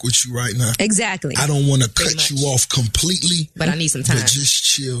fuck with you right now. Exactly. I don't want to cut you off completely. But I need some time. But just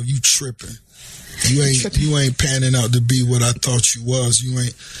chill. You tripping. You ain't panning out to be what I thought you was. You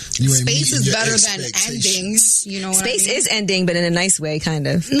ain't. Space is better than endings. You know what Space I mean? is ending, but in a nice way, kind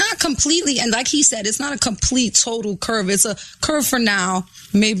of. Not completely, and like he said, it's not a complete total curve. It's a curve for now.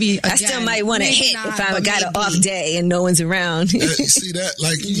 Maybe again, I still might want to hit not, if I got an off day and no one's around. You see that?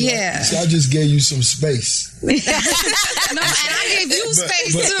 Like, yeah. So I just gave you some space. No, and I gave you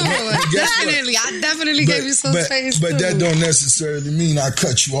space too. Definitely, I definitely gave you some space too. But that don't necessarily mean I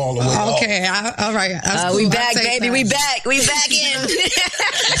cut you all the way off. Okay, all right. Cool. We back, baby. We back in.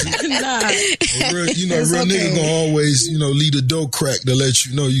 Nah. Real nigga gonna always, leave the door crack to let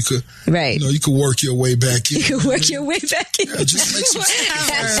you know you could, right? You could work your way back in. You could work your way back in. Yeah, just make some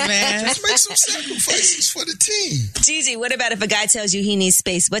sacrifices for the team. Gigi, what about if a guy tells you he needs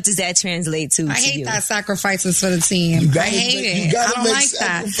space? What does that translate to? I hate that sacrifices for the team. I hate it. I don't like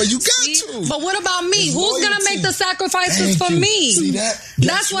that. You got to. But what about me? Who's gonna make the sacrifices for me? See that?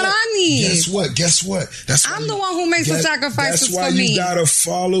 That's what I need. Guess what? I'm the one who makes the sacrifices for me. That's why you gotta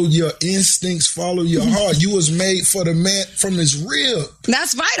follow your instincts, follow your heart. You was made for the man from his rib.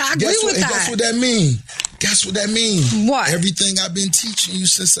 That's right. I agree with that. Guess what that means? Guess what that means? What? Everything I've been teaching you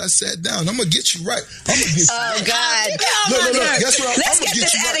since I sat down. I'm gonna get you right. Oh God! Look. Guess what? Let's get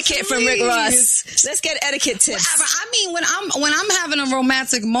this etiquette from Rick Ross. Let's get etiquette tips. Whatever. I mean, when I'm having a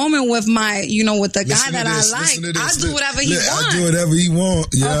romantic moment with my, with the guy that I like, I do whatever he wants. I do whatever he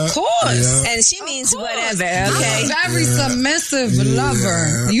wants. Yeah. Of course. Yeah. And she means whatever. Okay. I'm a very submissive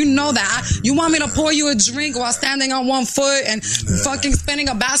lover. You know that. You want me to pour you a drink while standing on one foot and fucking spinning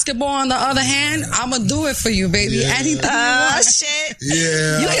a basketball on the other hand? I'm gonna do it for you, baby. Yeah. Anything you want. Shit.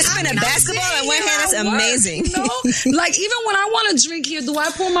 Yeah. You can spin a basketball in one hand. That's amazing. Like, even when I want a drink here, do I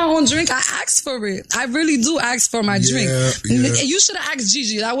pour my own drink? I ask for it. I really do ask for my drink. Yeah. You should have asked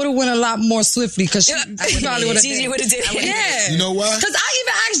Gigi. That would have went a lot more swiftly because she probably would have. Gigi would have did. Yeah. You know why? Because I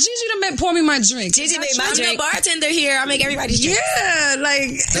even asked Gigi to pour me my drink. Gigi made my drink. I'm the bartender here. I make everybody's drink. Yeah,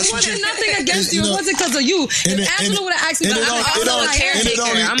 like it wasn't nothing against you. It wasn't because of you. If Angela would have asked me, I'm also a caretaker.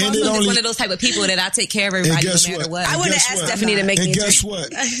 I'm also one of those type of people that I take care of everybody no matter what. I would have asked Stephanie to make me a drink. And guess what?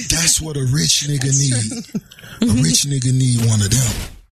 That's what a rich nigga need. A rich nigga need one of them.